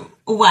are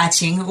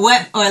watching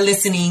or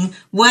listening,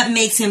 what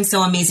makes him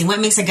so amazing?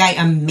 What makes a guy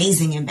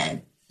amazing in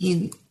bed?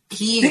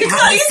 He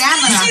has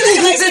stamina.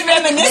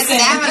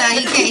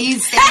 He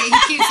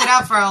keeps it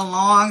up for a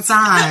long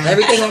time.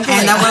 Everything on point.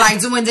 And then we're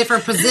like doing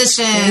different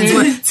positions.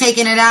 We're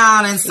taking it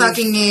out and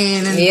sucking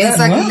in and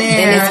sucking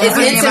there. And it's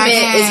intimate.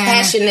 It's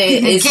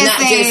passionate. It's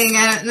kissing,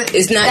 not just.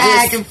 It's not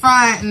back just and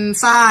front and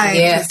side.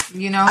 Yeah. Just,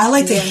 you know. I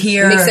like to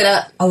hear mix it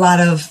up. A lot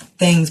of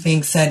things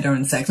being said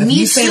during sex. If Me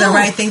you say too. the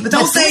right thing, but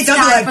don't be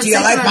like, gee,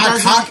 I like my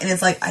cock, and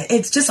it's like,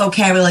 it's just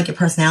okay. I really like your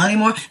personality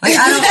more. Like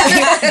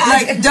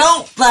I don't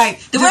don't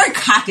the word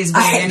cock is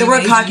weird. The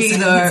word cock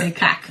either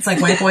it's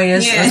like white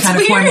boyish or kind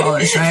of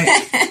cornballish,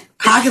 right?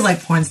 Cock is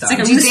like porn star.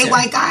 Did you date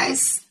white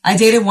guys? I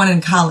dated one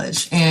in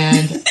college,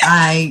 and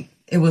I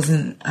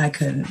couldn't.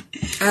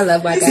 I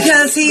love white guys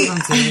because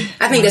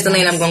I think that's the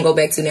lane I'm gonna go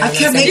back to now.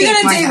 You're gonna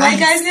date white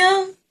guys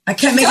now? I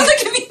kept making. Don't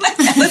look at me like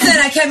that. Listen,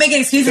 I kept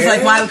making excuses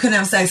like why we couldn't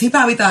have sex. He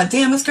probably thought,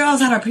 damn, this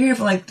girl's had her period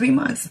for like 3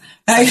 months.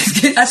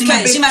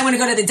 She might want to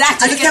go to the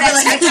doctor. I just kept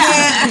like, I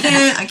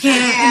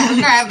can't.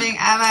 I'm cramping.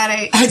 I'm at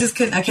it. I just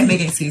couldn't. I kept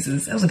making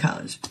excuses. I was in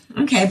college.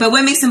 Okay, but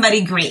what makes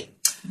somebody great?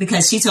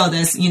 Because she told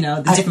us, you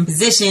know, the different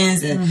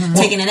positions, and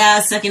taking it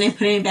out, sucking it,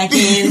 putting it back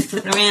in,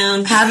 flipping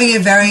around. Having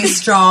it very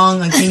strong,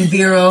 like being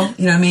virile,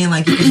 you know what I mean?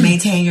 Like you can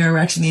maintain your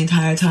erection the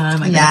entire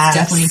time. Like that's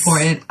definitely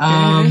important.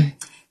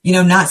 You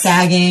know, not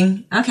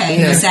sagging. Okay,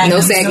 no sagging.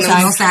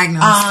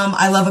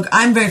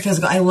 I'm very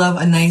physical. I love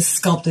a nice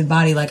sculpted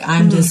body. Like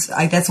I'm just,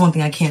 that's one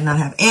thing I can't not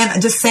have.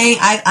 And just saying,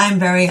 I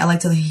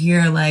like to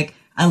hear, like,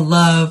 I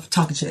love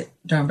talking shit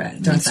during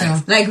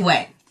sex. Like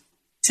what?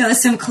 Tell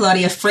us some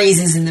Claudia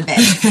phrases in the bed.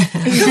 Come on,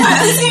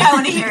 let's see. I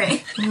want to hear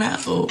it.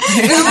 No.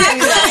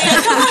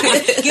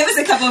 Give us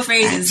a couple of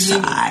phrases.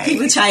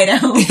 People try it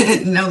out.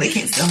 No, they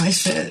can't steal my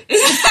shit.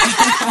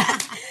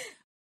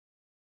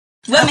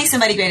 What makes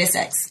somebody great at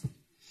sex?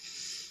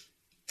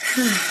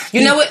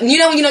 You know what? You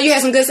know when you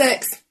had some good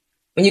sex?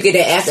 When you get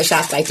that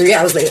aftershot like 3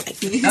 hours later. Like,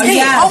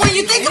 Oh, when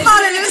you think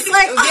about it, it's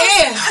like, oh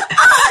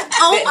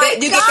my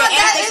God. You get that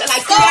aftershot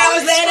like 3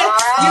 hours later.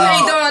 You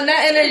ain't doing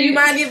nothing and you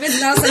mind your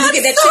business. All of a sudden you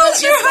get that chill up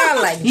your spine.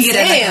 Like, you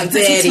get damn, that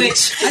daddy.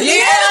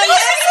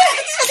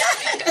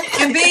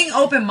 And being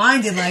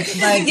open-minded, like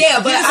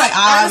yeah, but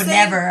I would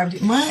never.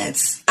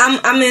 What?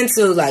 I'm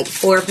into like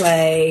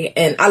foreplay,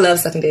 and I love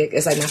sucking dick.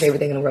 It's like my favorite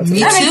thing in the world. Me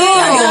too.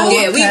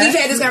 Yeah, we've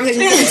had this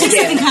conversation before. So,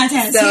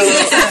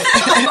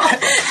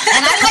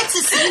 and I like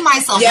to see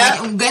myself.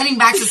 Like getting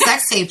back to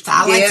sex tapes,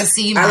 I like to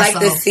see myself. I like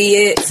to see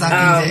it.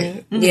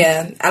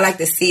 Yeah, I like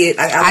to see it.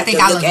 I think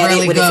I look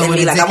really good with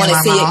it. Like I want to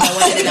see it.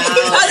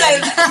 I was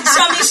like,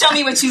 show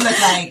me what you look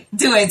like.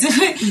 Do it.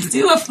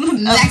 Do a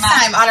next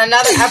time on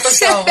another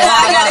episode.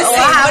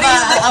 What do you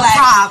look like?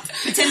 Prop.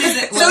 Pretend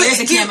there's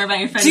a camera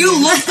right in front of you. Do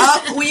you look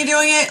up when you're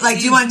doing it? Like,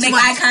 do you want make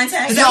eye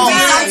contact? No,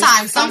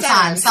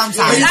 sometimes.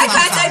 Eye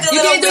contact a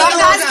little bit. Some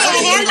guys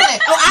can't handle it.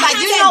 Like,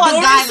 you know a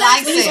guy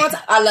likes it.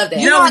 I love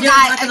that. You know a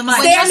guy,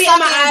 stare me in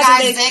my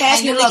eyes and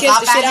passionately kiss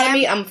the shit out of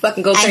me, I'm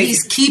fucking go crazy. And he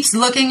keeps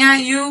looking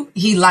at you,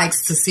 he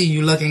likes to see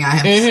you looking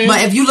at him.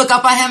 But if you look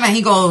up at him and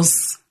he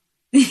goes...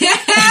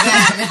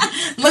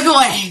 look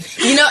away.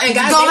 You know, and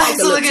guys, they like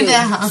to look too.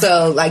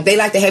 So, like, they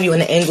like to have you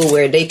in an angle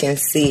where they can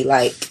see,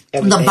 like,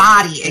 everything. The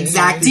body,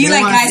 exactly. Do you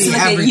like guys to look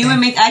at you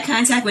and make eye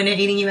contact when they're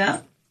eating you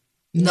out?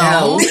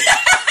 No.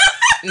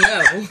 No.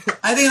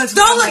 I think that's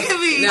don't look at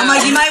me. I'm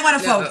like, you might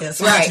want to focus.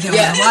 Right.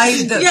 Yeah.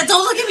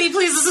 Don't look at me,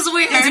 please. This is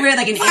weird. It's weird,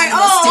 like an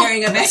animal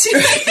staring up at you.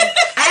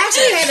 I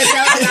actually had to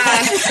tell a guy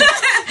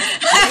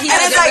that he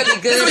wasn't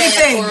really good at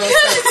oral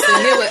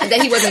sex, and that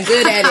he wasn't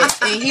good at it,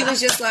 and he was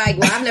just like,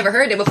 "Well, I've never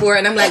heard it before,"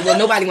 and I'm like, "Well,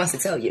 nobody wants to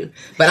tell you,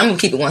 but I'm gonna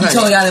keep it 100." You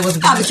told y'all it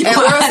wasn't good at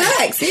oral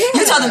sex. Yeah.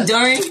 You told them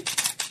during.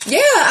 Yeah,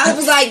 I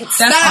was like,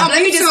 stop,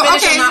 let me just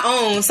finish on my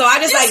own. So I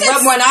just like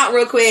rubbed one out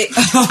real quick.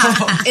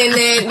 And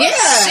then,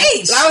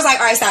 so I was like,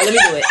 all right, stop, let me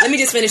do it. Let me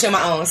just finish on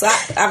my own. So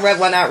I rubbed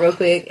one out real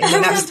quick. And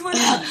then what was he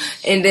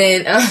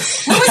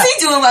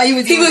doing while you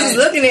were doing He was just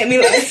looking at me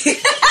like.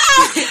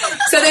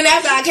 So then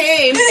after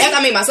I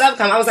made myself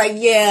come, I was like,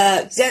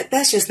 yeah,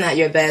 that's just not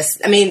your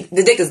best. I mean,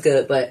 the dick is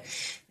good, but...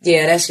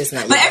 Yeah, that's just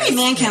not. But every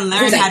man can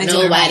learn how to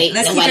do it. Right.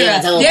 Let's keep it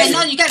up.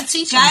 No, you got to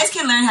teach. Guys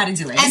can learn how to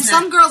do it. And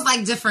some girls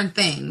like different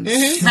things.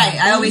 Right.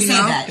 I always say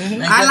that.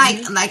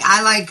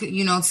 I like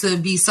to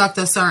be sucked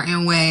a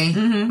certain way,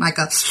 like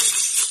a.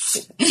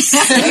 Like,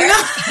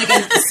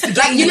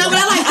 you know what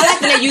I like? I like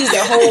when they use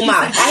their whole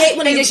mouth. I hate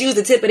when they just use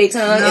the tip of their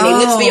tongue and their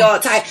lips be all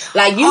tight.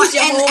 Like, use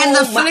your whole and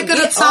the flick of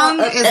the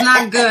tongue is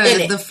not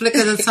good. The flick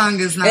of the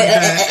tongue is not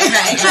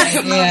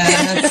good.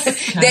 Right.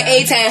 The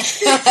A-time.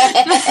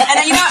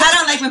 And you know, I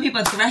don't like when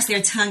people thrust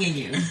their tongue at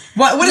you.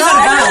 What is that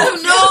about?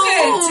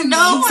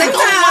 No.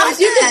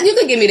 Sometimes you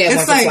can give me that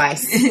once or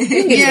twice.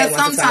 Yeah,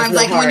 sometimes.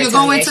 Like when you're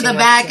going to the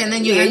back and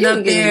then you end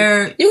up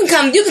there. You can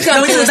come to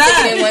the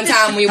back in one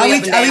time when you're way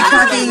up and down. Are we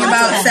talking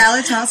about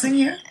salad tossing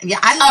here? Yeah,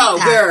 I like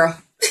that. Girl.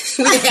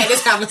 We had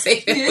this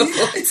conversation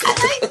before.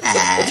 I like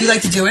that. Do you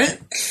like to do it?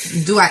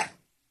 Do I?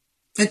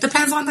 It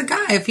depends on the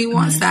guy if he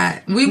wants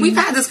that. We've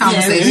had this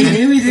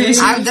conversation. Yeah,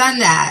 I've done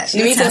that.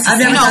 I've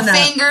never done that.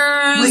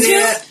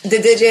 Fingers, the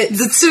digits,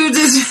 the 2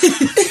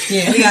 digits.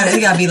 Yeah,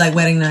 we gotta be like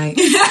wedding night.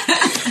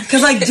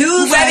 Because like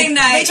dudes, wedding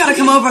night, they try to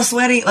come over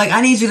sweaty. Like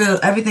I need you to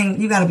everything.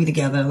 You gotta be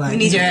together. Like we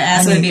need your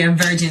ass to be a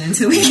virgin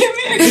until we get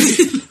married.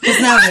 Because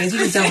nowadays you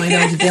just don't really know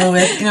what you're dealing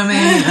with. You know what I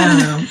mean? I don't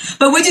know.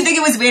 But would you think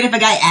it was weird if a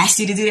guy asked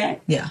you to do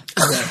that? Yeah.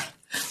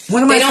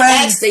 One of my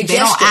friends, they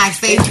don't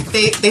ask. They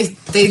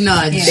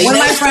nudge. Yeah. One of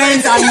my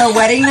friends on her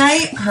wedding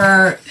night,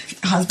 her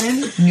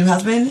new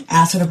husband,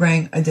 asked her to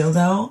bring a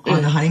dildo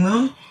on the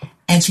honeymoon,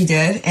 and she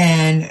did.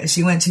 And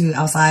she went to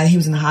outside. He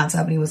was in the hot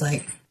tub, and he was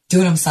like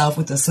doing himself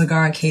with the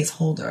cigar case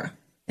holder.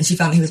 And she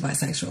found out he was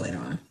bisexual later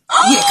on.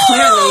 Yeah,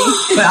 clearly.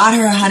 But on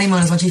her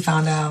honeymoon is when she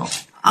found out.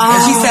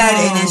 And she said,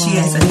 and then she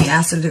said he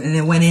asked her to, and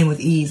it went in with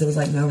ease. It was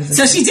like no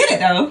resistance. So she did it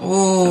though.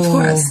 Oh, of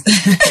course.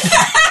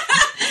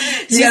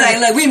 She's like,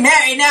 look, we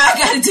married now. I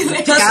gotta do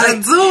it. Gotta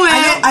do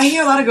it. I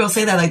hear a lot of girls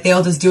say that, like,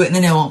 they'll just do it and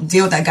then they won't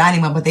deal with that guy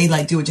anymore, but they,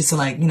 like, do it just to,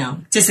 like, you know.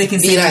 Just so they can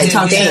see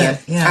damn.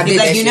 Yeah. I did like,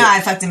 that you shit. know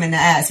I fucked him in the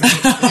ass.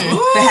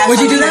 Right? Would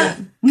you do that?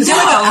 Because you're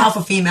like No. an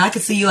alpha female. I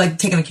could see you, like,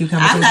 taking a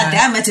cucumber. I'm to a not guy.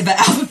 that much of an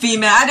alpha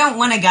female. I don't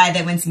want a guy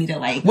that wants me to,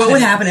 like... What would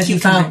happen if you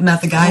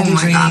met the guy in your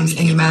my God, dreams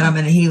and you met him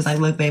and he was like,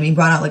 look, baby, he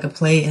brought out like a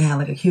plate and had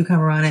like a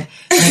cucumber on it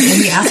and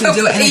he asked you to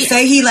do it and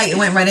say he like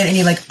went right in and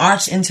he like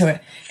arched into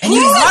it and you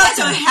That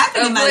don't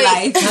happen in my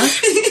life.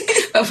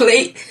 A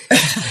plate.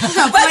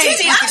 But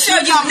Gigi, I'm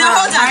sure you... No,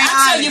 hold on.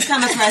 I'm sure you've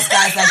come across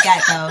guys like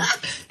that, though.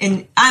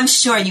 And I'm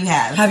sure you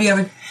have. Have you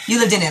ever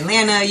lived in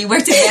Atlanta. You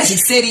worked in Magic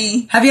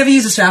City. Have you ever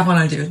used a strap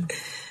on a dude?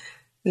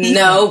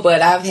 No,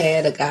 but I've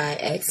had a guy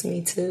ask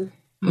me to.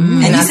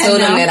 Mm-hmm. And I said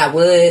told him no? that I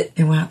would.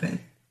 And what happened?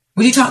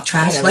 Would you talk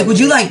trash? Yeah, Like, would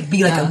you like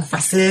be like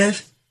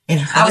aggressive and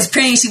hurt? I was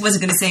praying she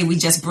wasn't going to say we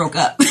just broke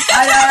up.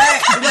 I know,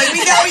 right? Like,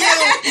 we know you.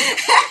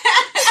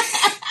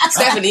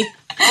 Stephanie.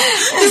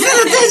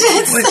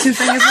 Wait, 2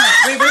 fingers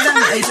left. Wait, what does that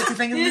mean? You said 2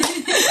 fingers left?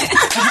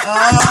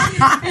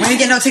 We ain't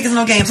get no tickets,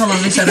 no games. Hold on,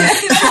 let me shut up.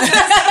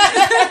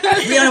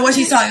 We don't know what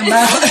she's talking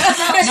about.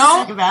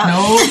 No.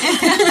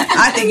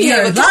 I think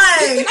you're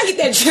lying. I get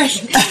that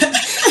drink.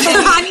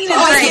 I need a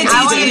drink.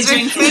 I want a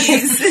drink,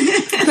 please.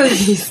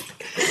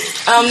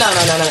 No,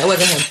 it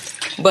wasn't him.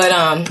 But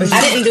I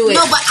didn't do it.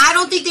 No, but I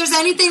don't think there's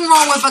anything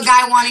wrong with a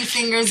guy wanting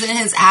fingers in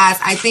his ass.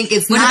 I think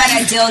it's What not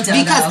about a dildo,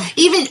 because though?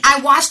 even I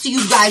watched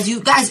you guys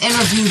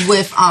interviewed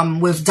with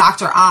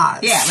Dr. Oz.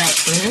 Yeah, right.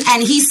 Mm-hmm.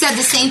 And he said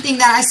the same thing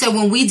that I said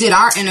when we did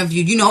our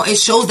interview. You know, it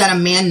shows that a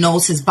man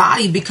knows his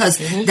body because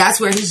that's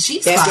where his G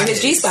spot is. That's where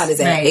his G spot is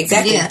at. Right.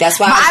 Exactly. Yeah. That's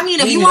why. But I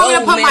mean, if you want me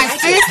to put my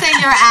fist in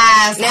your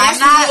ass, Now, I'm that's a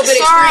not little bit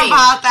sure extreme.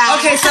 about that.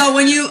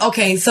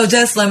 Okay, so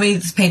just let me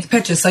just paint the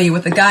picture. So you're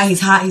with the guy,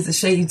 he's hot, he's a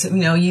shit, you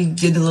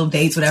did the little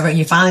dates, whatever, and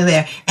you're finally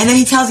there. And then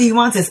he tells you he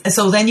wants this. And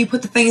so then you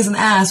put the fingers in the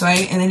ass,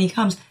 right? And then he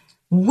comes.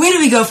 Where do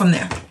we go from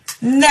there?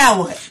 Now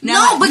what?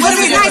 No, but what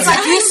do we do? it's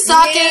like you're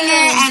sucking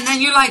it, and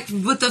then you're like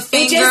with the It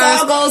fingers.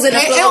 just all goes in the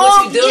flow It of all-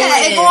 what you do.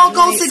 Yeah, it all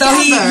goes So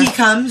together. he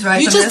comes, right?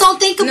 You from just this? don't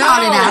think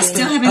about it after.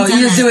 Still haven't Oh, done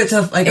you just that. do it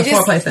to like a It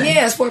just- foreplay thing.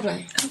 Yeah, it's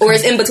foreplay. Or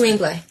it's in between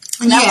play.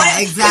 Yeah,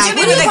 exactly.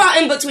 What do you call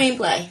in between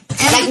play?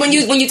 Like when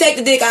you take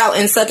the dick out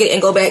and suck it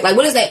and go back. Like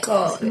what is that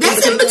called?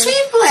 That's in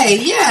between play,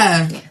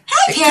 yeah.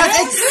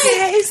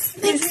 Hey,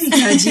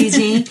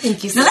 Gigi.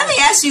 Thank you. So let me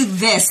ask you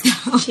this.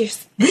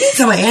 Cheers. We need to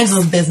talk about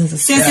Angela's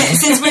business.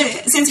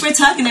 Since we're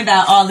talking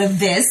about all of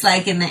this,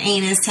 like in the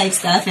anus type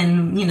stuff,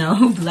 and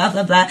blah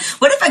blah blah.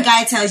 What if a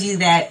guy tells you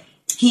that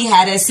he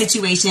had a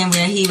situation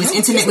where he was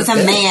intimate with a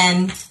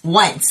man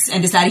once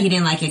and decided he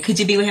didn't like it? Could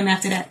you be with him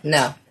after that?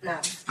 No.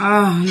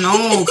 Oh,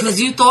 no, because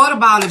you thought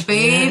about it,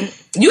 babe.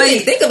 You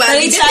didn't think about But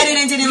it. he tried it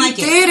and didn't like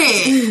it. Did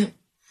it.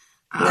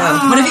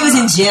 What if he was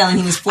in jail and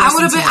he was forced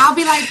into it? I'll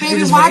be like,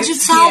 baby, why'd you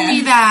tell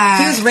me that? If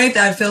he was raped,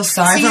 I'd feel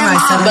sorry See, for your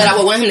myself. mom. But I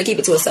would want him to keep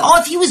it to himself. Oh,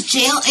 if he was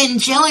in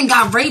jail and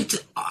got raped.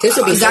 This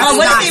would be that's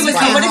What not if he was?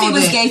 right. What if he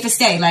was gay for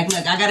stay? Like,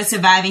 look, I gotta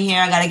survive in here.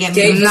 I gotta get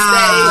Gay for me.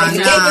 stay.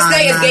 Gay for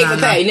stay is gay for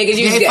pay. Niggas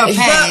use Gay for gay.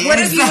 pay. But what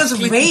if he was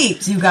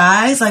raped, you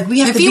guys? Like, we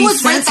have If to he be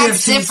was raped, sensitive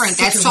that's to the different.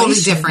 That's totally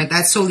situation. different.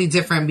 That's totally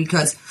different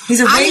because He's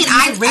a rape- I mean, he's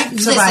a rape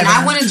listen, survivor.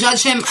 I wouldn't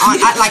judge him.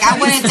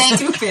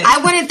 I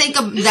wouldn't think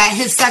that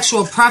his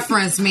sexual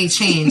preference may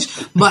change.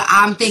 But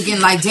I'm thinking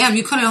like, damn,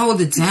 you couldn't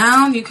hold it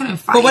down. You couldn't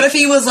fight. But what if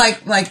he was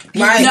like No,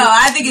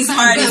 I think it's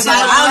hard to tell.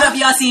 I don't know if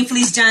y'all seen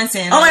Fleece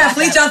Johnson. oh my God,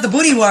 Fleece John's the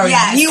booty warrior.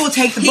 Yes. He will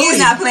take the booty. He's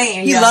not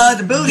playing. He yo.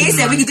 loved the booty. He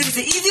said we could do this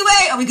the easy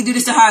way or we could do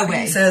this the hard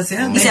way. He says,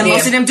 yeah. He said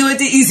most of them do it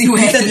the easy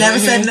way. He said, never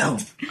said no.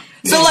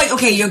 So like,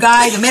 okay, your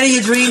guy, the man of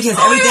your dreams, he has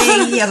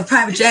everything. He has a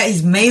private jet.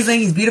 He's amazing.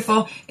 He's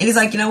beautiful. And he's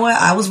like, you know what?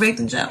 I was raped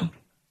in jail.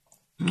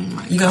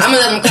 I'm gonna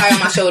let him cry on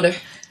my shoulder.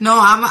 No,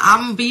 I'm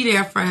gonna be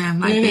there for him.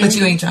 Like, baby, But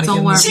you ain't trying to don't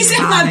give him worry. She said,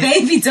 about "My it.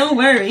 baby, don't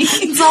worry."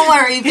 Don't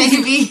worry,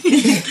 baby.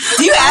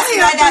 Do you ask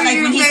him like that? Like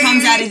when he Baby.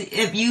 comes out,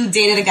 if you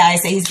dated a guy,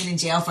 say he's been in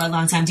jail for a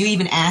long time, do you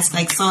even ask,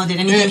 like, so did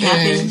anything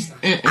happen?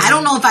 I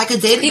don't know if I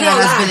could date a guy don't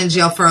that's lie. been in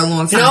jail for a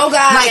long time. No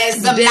guy like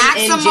that's the been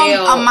maximum in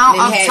jail amount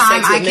and of had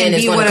time sex I with men can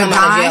is be gonna with a come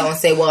out of jail guy. and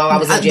say, "Well, I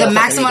was in jail." The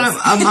maximum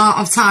amount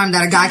of time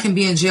that a guy can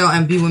be in jail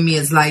and be with me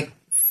is like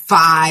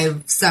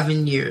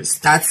 5-7 years.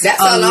 That's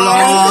a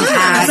long ass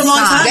That's a long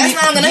time.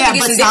 That's long enough to get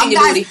but some dick some in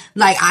your guys, booty.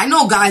 like I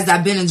know guys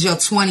that been in jail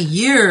 20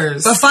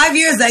 years. But 5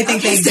 years, they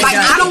think they Like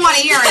I don't want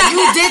to hear it.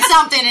 You did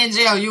something in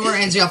jail. You were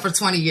in jail for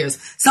 20 years.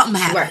 Something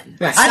happened.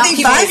 Right. I think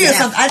 5 years.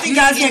 I think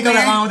guys can't go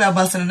that married? long without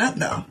busting a nut,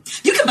 though.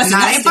 You can bust a Nah,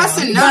 nut I ain't still.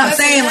 busting But I'm nuts.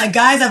 saying, like,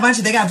 guys, a bunch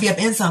of they gotta be up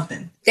in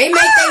something. They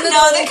make their little.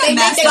 No, they can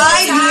make their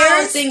 5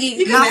 child years.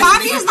 thingy. Now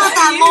 5 years not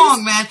that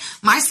long, man.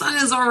 My son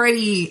is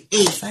already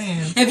 8.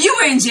 Saying If you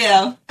were in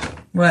jail,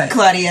 what?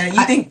 Claudia,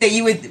 you think that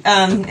you would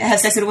have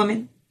sex with a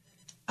woman?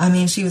 I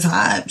mean, she was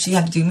hot. She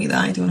had to do me. Though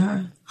I ain't doing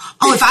her.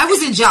 Oh, if I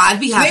was in jail, I'd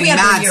be having Maybe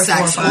after a mad year,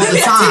 sex 4 or all 5. the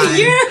time.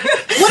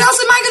 What else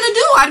am I gonna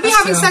do? I'd be That's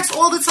having true. sex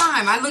all the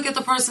time. I look at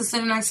the person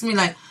sitting next to me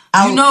like,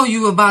 I'll- you know,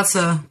 you about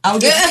to. I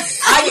would get.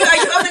 Are you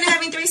open to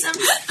having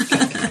threesomes?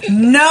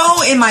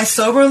 No, in my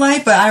sober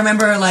life, but I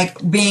remember like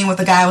being with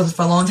a guy I was with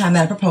for a long time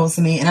that proposed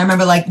to me, and I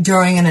remember like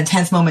during an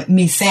intense moment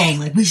me saying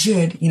like we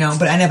should,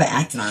 but I never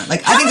acted on it.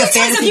 Like I think the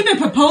fantasy. Have you been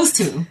proposed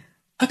to?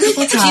 A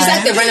couple times. She's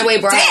like the runaway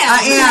bride.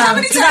 I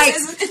am.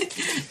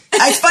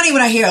 It's funny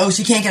when I hear,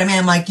 she can't get a man.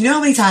 I'm like, you know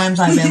how many times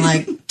I've been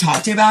like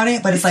talked to about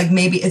it, but it's like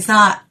maybe it's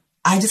not.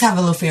 I just have a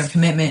little fear of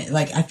commitment.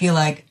 Like I feel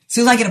like as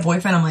soon as I get a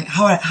boyfriend, I'm like,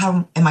 how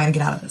am I gonna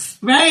get out of this?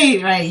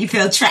 Right. You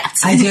feel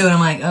trapped. I do, and I'm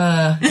like,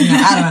 I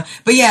don't know.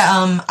 But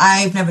yeah,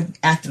 I've never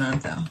acted on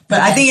it though.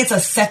 But I think it's a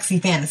sexy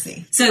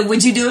fantasy. So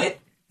would you do it?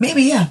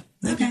 Maybe, yeah.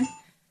 Okay.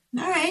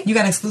 All right. You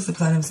got exclusive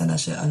because I never said that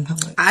shit in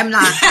public. I'm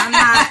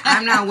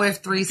not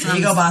with threesomes. There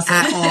you go, boss.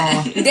 At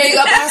all. There you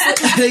go,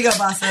 boss. There you go,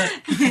 boss.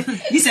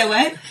 You said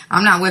what?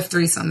 I'm not with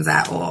threesomes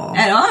at all.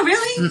 At all,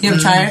 really? You ever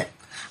tried it?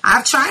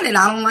 I've tried it.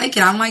 I don't like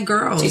it. I don't like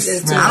girls.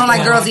 Jesus, I don't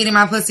like girls eating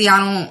my pussy.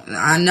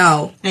 I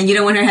know. And you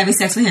don't want her having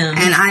sex with him.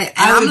 And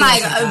I'm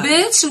like,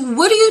 bitch,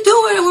 what are you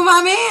doing with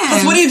my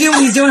man? What do you do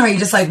when he's doing her? You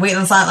just like waiting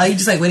on the side, like you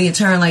just like waiting your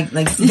turn, like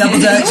double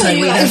dutch, like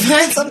waiting.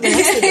 Find something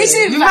else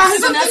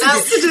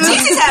to do.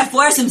 Jesus had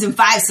foursomes and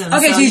fivesomes.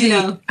 Okay, so,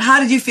 Gigi, how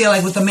did you feel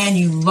like with the man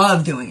you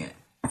love doing it?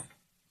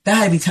 That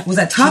had to be was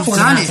that tough or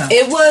not tough?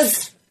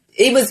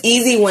 It was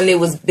easy when it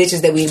was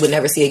bitches that we would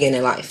never see again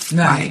in life.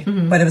 Right.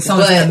 Mm-hmm. But it was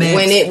someone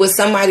when it was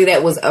somebody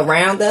that was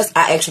around us,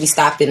 I actually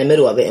stopped in the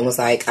middle of it and was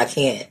like, I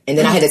can't. And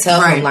then I had to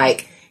tell him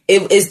like,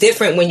 it's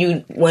different when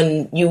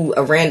you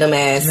a random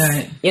ass,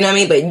 you know what I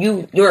mean?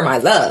 But you're my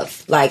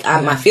love. Like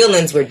my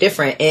feelings were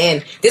different,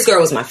 and this girl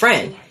was my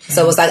friend.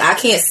 So it's like I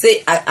can't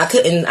sit. I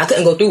couldn't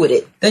go through with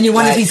it. Then you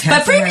wonder if he's happy.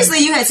 But previously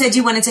you had said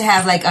you wanted to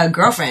have like a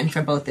girlfriend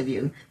for both of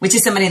you, which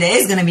is somebody that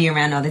is going to be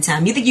around all the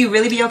time. You think you'd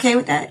really be okay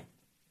with that?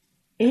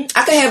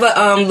 I could have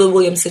a Lou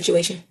Williams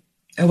situation.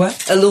 A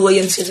what? A Lou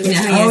Williams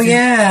situation. Oh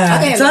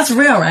yeah. So that's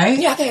real, right?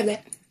 Yeah, I can have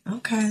that.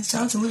 Okay,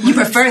 shout out to Lou Williams.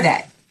 You prefer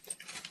that?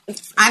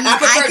 I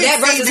prefer that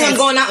versus him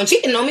going out and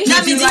cheating on me. Do you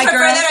prefer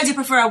that, or do you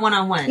prefer a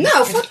one-on-one?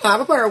 No, fuck no.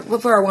 I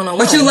prefer a one-on-one.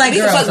 But you like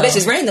girls, fuck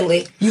bitches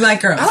randomly. You like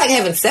girls. I like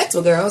having sex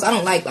with girls. I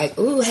don't like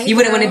ooh, hey. You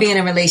wouldn't want to be in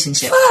a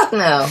relationship. Fuck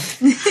no.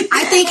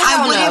 I think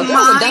I wouldn't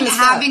mind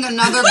having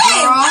another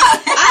girl.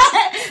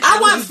 I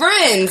want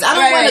friends. I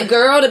don't want a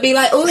girl to be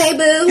like, ooh, hey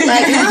boo.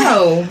 Like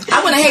no.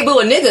 I want to hey boo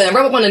a nigga and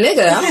rub up on a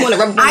nigga. I don't want to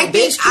rub up on a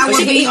bitch. I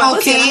would be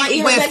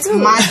okay with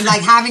my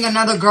having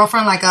another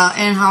girlfriend, like a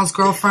in-house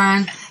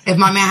girlfriend. If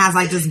my man has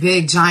like this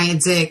big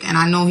giant dick and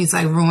I know he's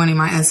like ruining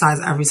my insides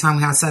every time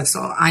we have sex,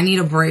 so I need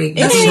a break.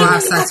 This is why I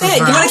have sex with her.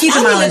 You want to keep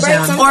the mileage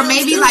down. Or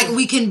maybe like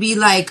we can be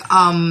like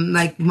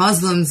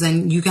Muslims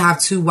and you can have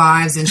 2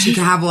 wives and she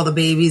can have all the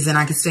babies and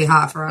I can stay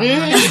hot forever.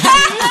 I'm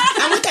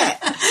with that.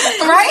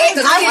 Right?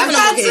 I want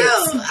that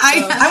too.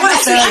 I want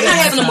to say I'm not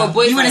having no more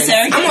boyfriends. You want to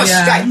surrogate? I'm on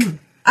strike.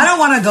 I don't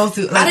want to go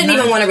through. I didn't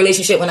even want a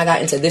relationship when I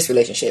got into this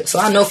relationship. So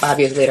I know 5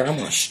 years later I'm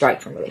on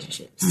strike from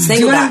relationships.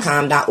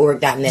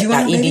 Single.com.org.net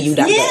 .edu.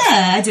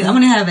 Yeah, I do. I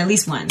want to have at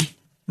least one.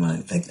 I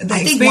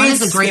think one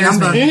is a great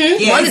number.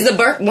 Mm-hmm. Yeah. One is the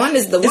one. One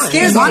is the one.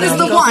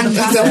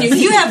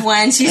 You have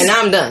one. And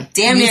I'm done.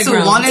 Damn near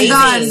grown. One and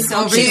done.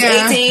 So she's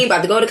 18,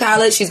 about to go to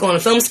college. She's going to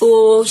film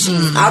school.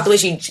 She's out the way.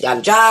 She got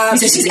a job.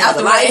 She's out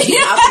the way.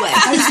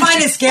 I just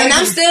find it scary. And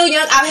I'm still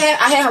young.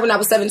 I had her when I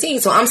was 17,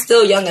 so I'm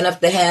still young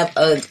enough to have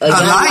a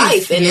young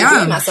life and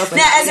enjoy myself.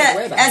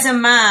 Now, as a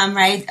mom,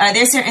 right? Are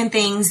there certain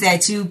things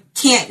that you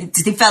can't?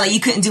 You felt like you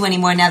couldn't do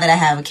anymore now that I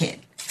have a kid?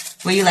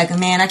 Where you're like,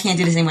 man, I can't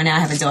do this anymore now I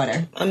have a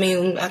daughter. I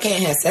mean, I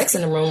can't have sex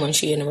in the room when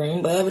she in the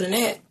room, but other than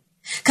that.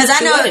 Because I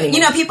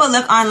know, people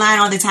look online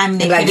all the time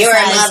and they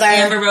criticize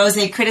Amber Rose,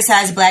 they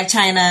criticize Blac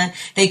Chyna,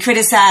 they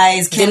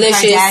criticize Kim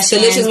Kardashian.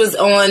 Delicious was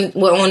on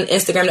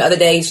Instagram the other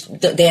day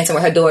dancing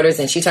with her daughters,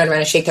 and she turned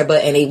around and shook her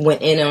butt, and they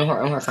went in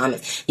on her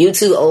comments. You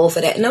too old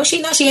for that. No,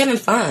 she not. She having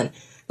fun.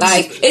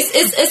 Like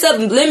it's a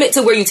limit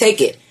to where you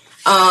take it.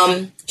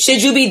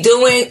 Should you be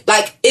doing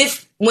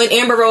when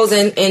Amber Rose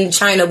and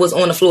Chyna was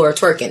on the floor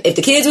twerking, if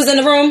the kids was in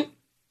the room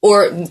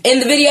or in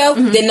the video,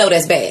 then no,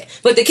 that's bad.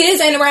 But the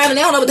kids ain't around and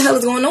they don't know what the hell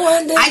is going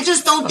on. Then, I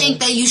just don't think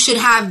that you should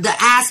have the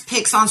ass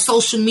pics on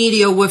social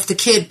media with the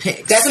kid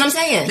pics. That's what I'm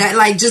saying. That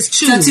just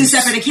choose. So 2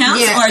 separent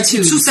accounts or 2?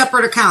 2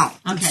 separate accounts.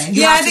 Okay.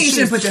 Yeah, I think you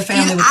should put your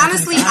family with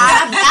honestly,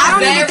 I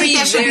don't even think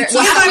that should be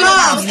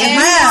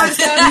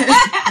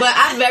But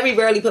I very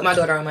rarely put my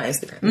daughter on my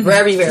Instagram.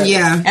 Very rarely.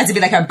 Yeah. It has to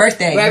be like her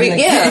birthday.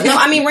 No,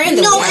 I mean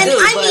randomly. No,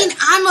 and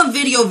I'm a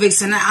video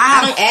vixen.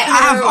 I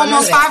have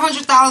almost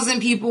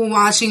 500,000 people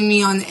watching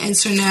me on the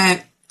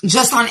internet,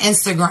 just on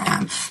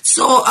Instagram.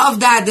 So of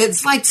that,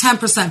 it's like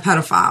 10%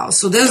 pedophiles.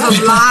 So there's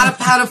a lot of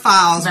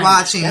pedophiles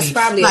watching. That's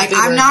probably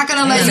I'm not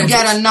going to let you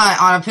get a nut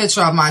on a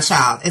picture of my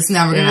child. It's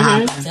never going to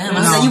happen.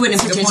 So you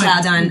wouldn't put your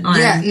child on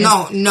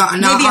no.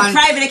 Maybe a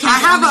private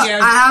account.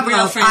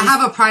 I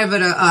have a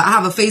private. I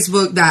have a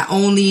Facebook that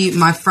only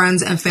my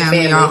friends and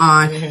family are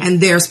on, and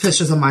there's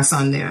pictures of my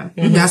son there.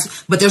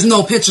 But there's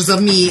no pictures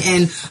of me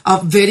in a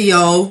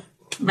video.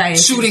 Right,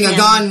 shooting a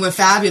gun with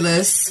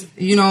Fabulous,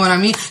 you know what I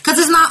mean? Because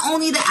it's not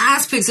only the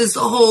ass pics; it's the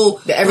whole,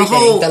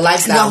 the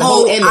lifestyle, the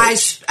whole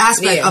image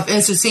aspect of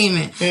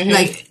entertainment.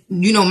 Like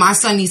my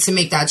son needs to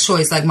make that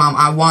choice. Like, Mom,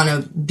 I want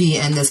to be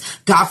in this.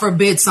 God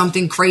forbid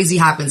something crazy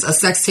happens, a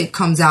sex tape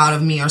comes out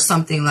of me or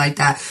something like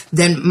that.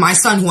 Then my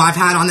son, who I've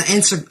had on the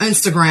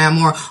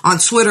Instagram or on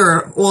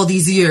Twitter all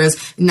these years,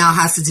 now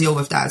has to deal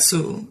with that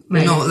too.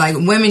 Right. Like,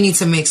 women need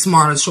to make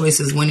smarter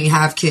choices when you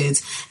have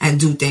kids and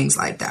do things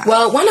like that.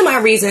 Well, one of my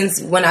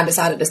reasons when I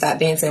decided to stop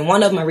dancing,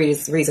 one of my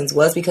reasons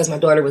was because my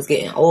daughter was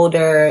getting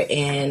older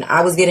and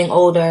I was getting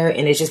older,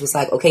 and it just was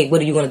like, okay,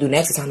 what are you going to do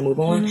next? It's time to move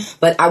on. Mm-hmm.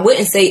 But I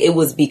wouldn't say it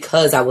was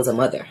because I was a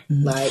mother.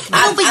 Like,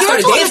 no, but your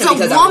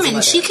daughter's a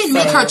woman. She can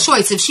make her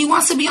choice. If she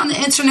wants to be on the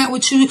internet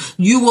with you,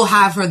 you will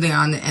have her there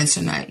on the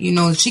internet.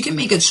 She can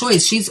make a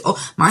choice.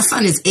 My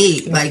son is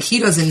 8. Like, he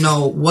doesn't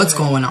know what's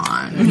going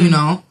on.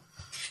 Mm-hmm.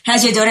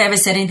 Has your daughter ever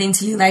said anything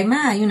to you like,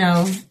 Ma,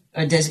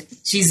 or does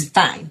she's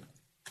fine?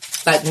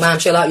 Like, Mom,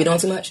 chill out. You're doing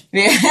too much.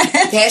 Yeah.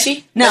 Has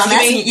she? No, I'm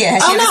asking. Yeah.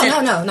 Has she ever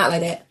said? No, not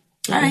like that.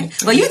 All right.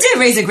 Well, you did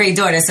raise a great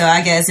daughter, so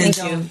I guess And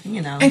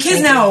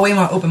kids now are way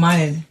more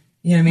open-minded.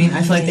 You know what I mean? Mm-hmm.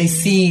 I feel like they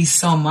see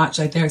so much,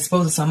 like they're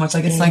exposed to so much,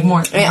 like it's like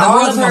more. And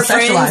all of her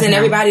friends and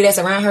everybody that's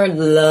around her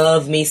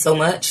love me so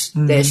much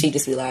that she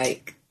just be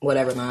like,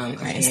 whatever, Mom.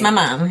 Right. It's my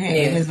mom.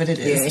 Hey, it is what it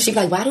is. Yeah. And she'd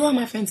be like, why do all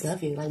my friends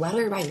love you? Like, why do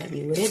everybody love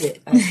you? What is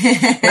it?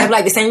 And I'm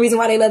like, the same reason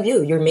why they love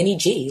you. You're mini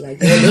G. Like,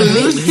 you're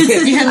little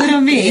me. You're little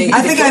me.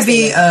 I think I'd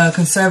be a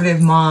conservative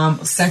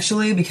mom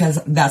sexually because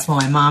that's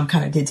what my mom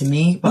kind of did to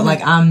me. But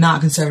like, I'm not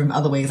conservative in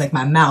other ways, like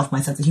my mouth,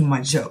 my sense of humor,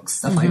 my jokes,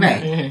 stuff like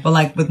that. Mm-hmm. But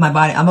like with my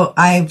body,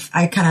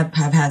 I kind of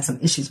have had some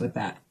issues with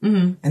that.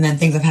 Mm-hmm. And then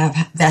things that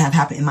have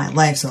happened in my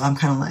life. So I'm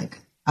kind of like,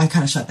 I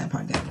kind of shut that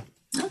part down.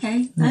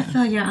 Okay, yeah. I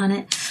feel you're on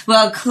it.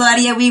 Well,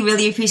 Claudia, we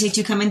really appreciate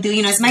you coming through.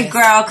 It's my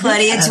girl,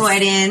 Claudia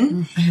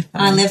Jordan,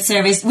 on Lip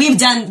Service.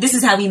 This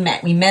is how we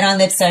met. We met on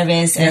Lip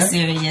Service as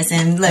Serious,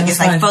 and look, it's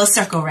like full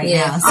circle right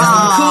now. So.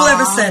 Cool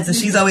ever since, and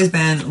she's always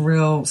been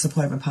real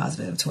supportive and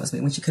positive towards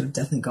me when she could have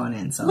definitely gone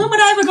in. So when would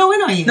I ever go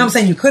in on you? No, I'm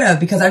saying you could have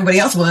because everybody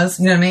else was.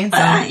 You know what I mean? So.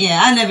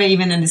 I never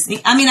even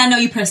understand. I mean, I know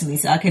you personally,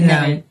 so I could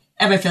never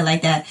ever feel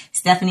like that.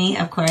 Stephanie,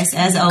 of course,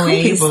 as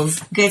always.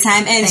 Good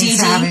time. And thanks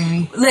for having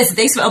me. Listen,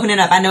 thanks for opening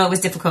up. I know it was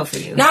difficult for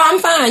you. No, I'm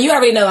fine. You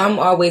already know I'm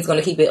always going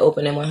to keep it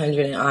open and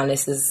 100 and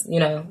honest.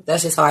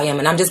 That's just how I am.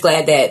 And I'm just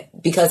glad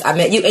that because I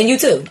met you, and you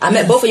too. I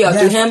met both of y'all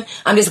through him.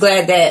 I'm just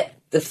glad that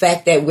the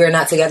fact that we're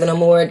not together no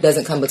more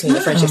doesn't come between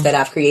the friendships that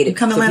I've created.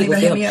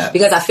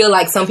 Because I feel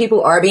like some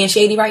people are being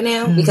shady right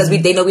now because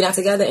they know we're not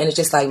together, and it's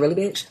just like, really,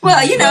 bitch? Well,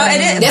 it is.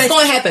 That's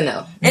going to happen,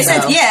 though.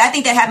 I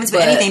think that happens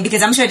with anything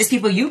because I'm sure there's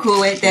people you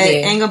cool with that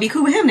ain't going to be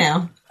cool with him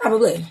now.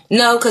 Probably.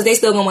 No, because they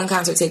still going to want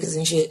concert tickets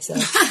and shit, so.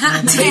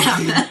 Damn.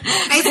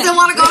 They still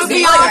want to go to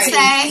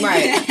Beyonce.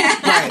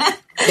 Right.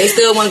 They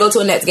still want to go to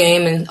a Nets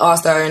game and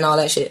All-Star and all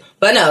that shit.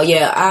 But no,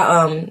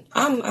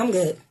 I'm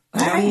good.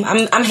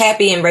 I'm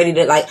happy and ready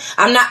to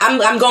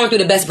I'm going through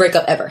the best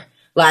breakup ever.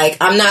 Like,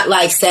 I'm not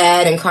like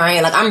sad and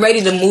crying. Like, I'm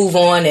ready to move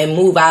on and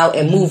move out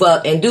and move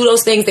up and do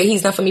those things that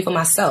he's done for me for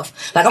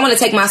myself. Like, I want to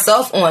take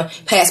myself on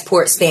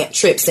passport stamp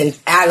trips and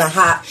island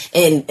hop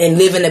and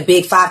live in a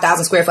big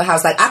 5,000 square foot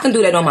house. Like, I can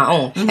do that on my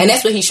own. Mm-hmm. And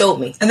that's what he showed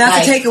me. And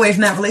that's the takeaway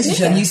from that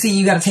relationship. Yeah. You see,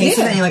 you got a taste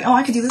of it and you're like, oh,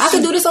 I can do this. I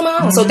can do this on my own.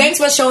 Mm-hmm. So thanks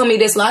for showing me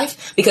this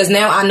life, because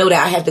now I know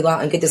that I have to go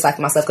out and get this life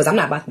for myself, because I'm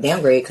not about to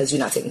downgrade because you're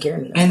not taking care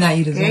of me. And now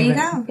you deserve it. There you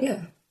go.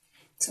 Yeah.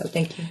 So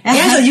thank you.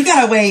 Angela, you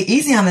got to weigh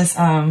easy on this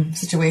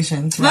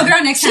situation. Well,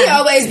 girl, next time. She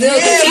always do.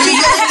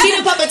 Yeah. She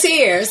the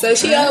puppeteer, so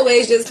she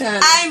always just kind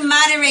of. I'm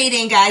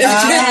moderating, guys.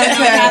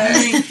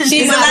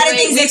 She's a lot of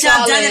things that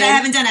y'all done that I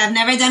haven't done. I've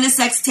never done a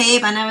sex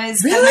tape. I never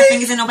stuck my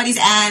fingers in nobody's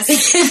ass.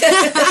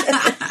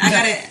 I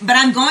got it, but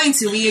I'm going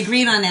to. We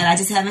agreed on that. I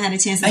just haven't had a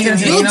chance to do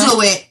it. You'll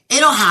do it.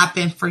 It'll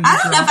happen for you. I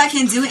don't know if I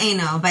can do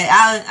anal, but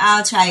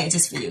I'll try it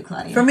just for you,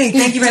 Claudia. For me,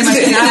 thank you very much.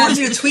 I want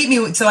you to tweet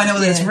me so I know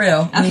that it's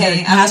real.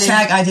 Okay.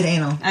 Hashtag I did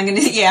anal. I'm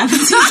gonna. Yeah.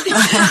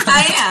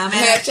 I am.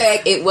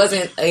 Hashtag it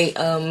wasn't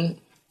a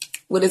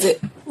what is it?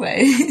 What?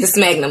 The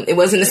smagnum. It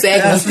wasn't a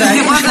smagnum. It wasn't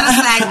a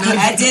smagnum.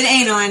 I did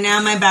anal, and now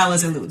my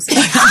bowels are loose.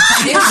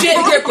 Your shit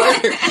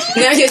gripper.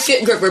 Now your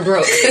shit gripper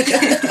broke.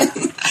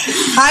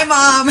 Hi,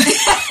 Mom.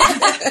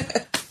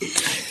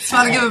 Just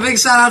want to give a big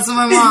shout out to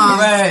my mom.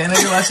 Right, and I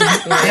can watch it.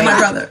 And my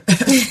brother.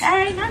 All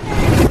right, not bad.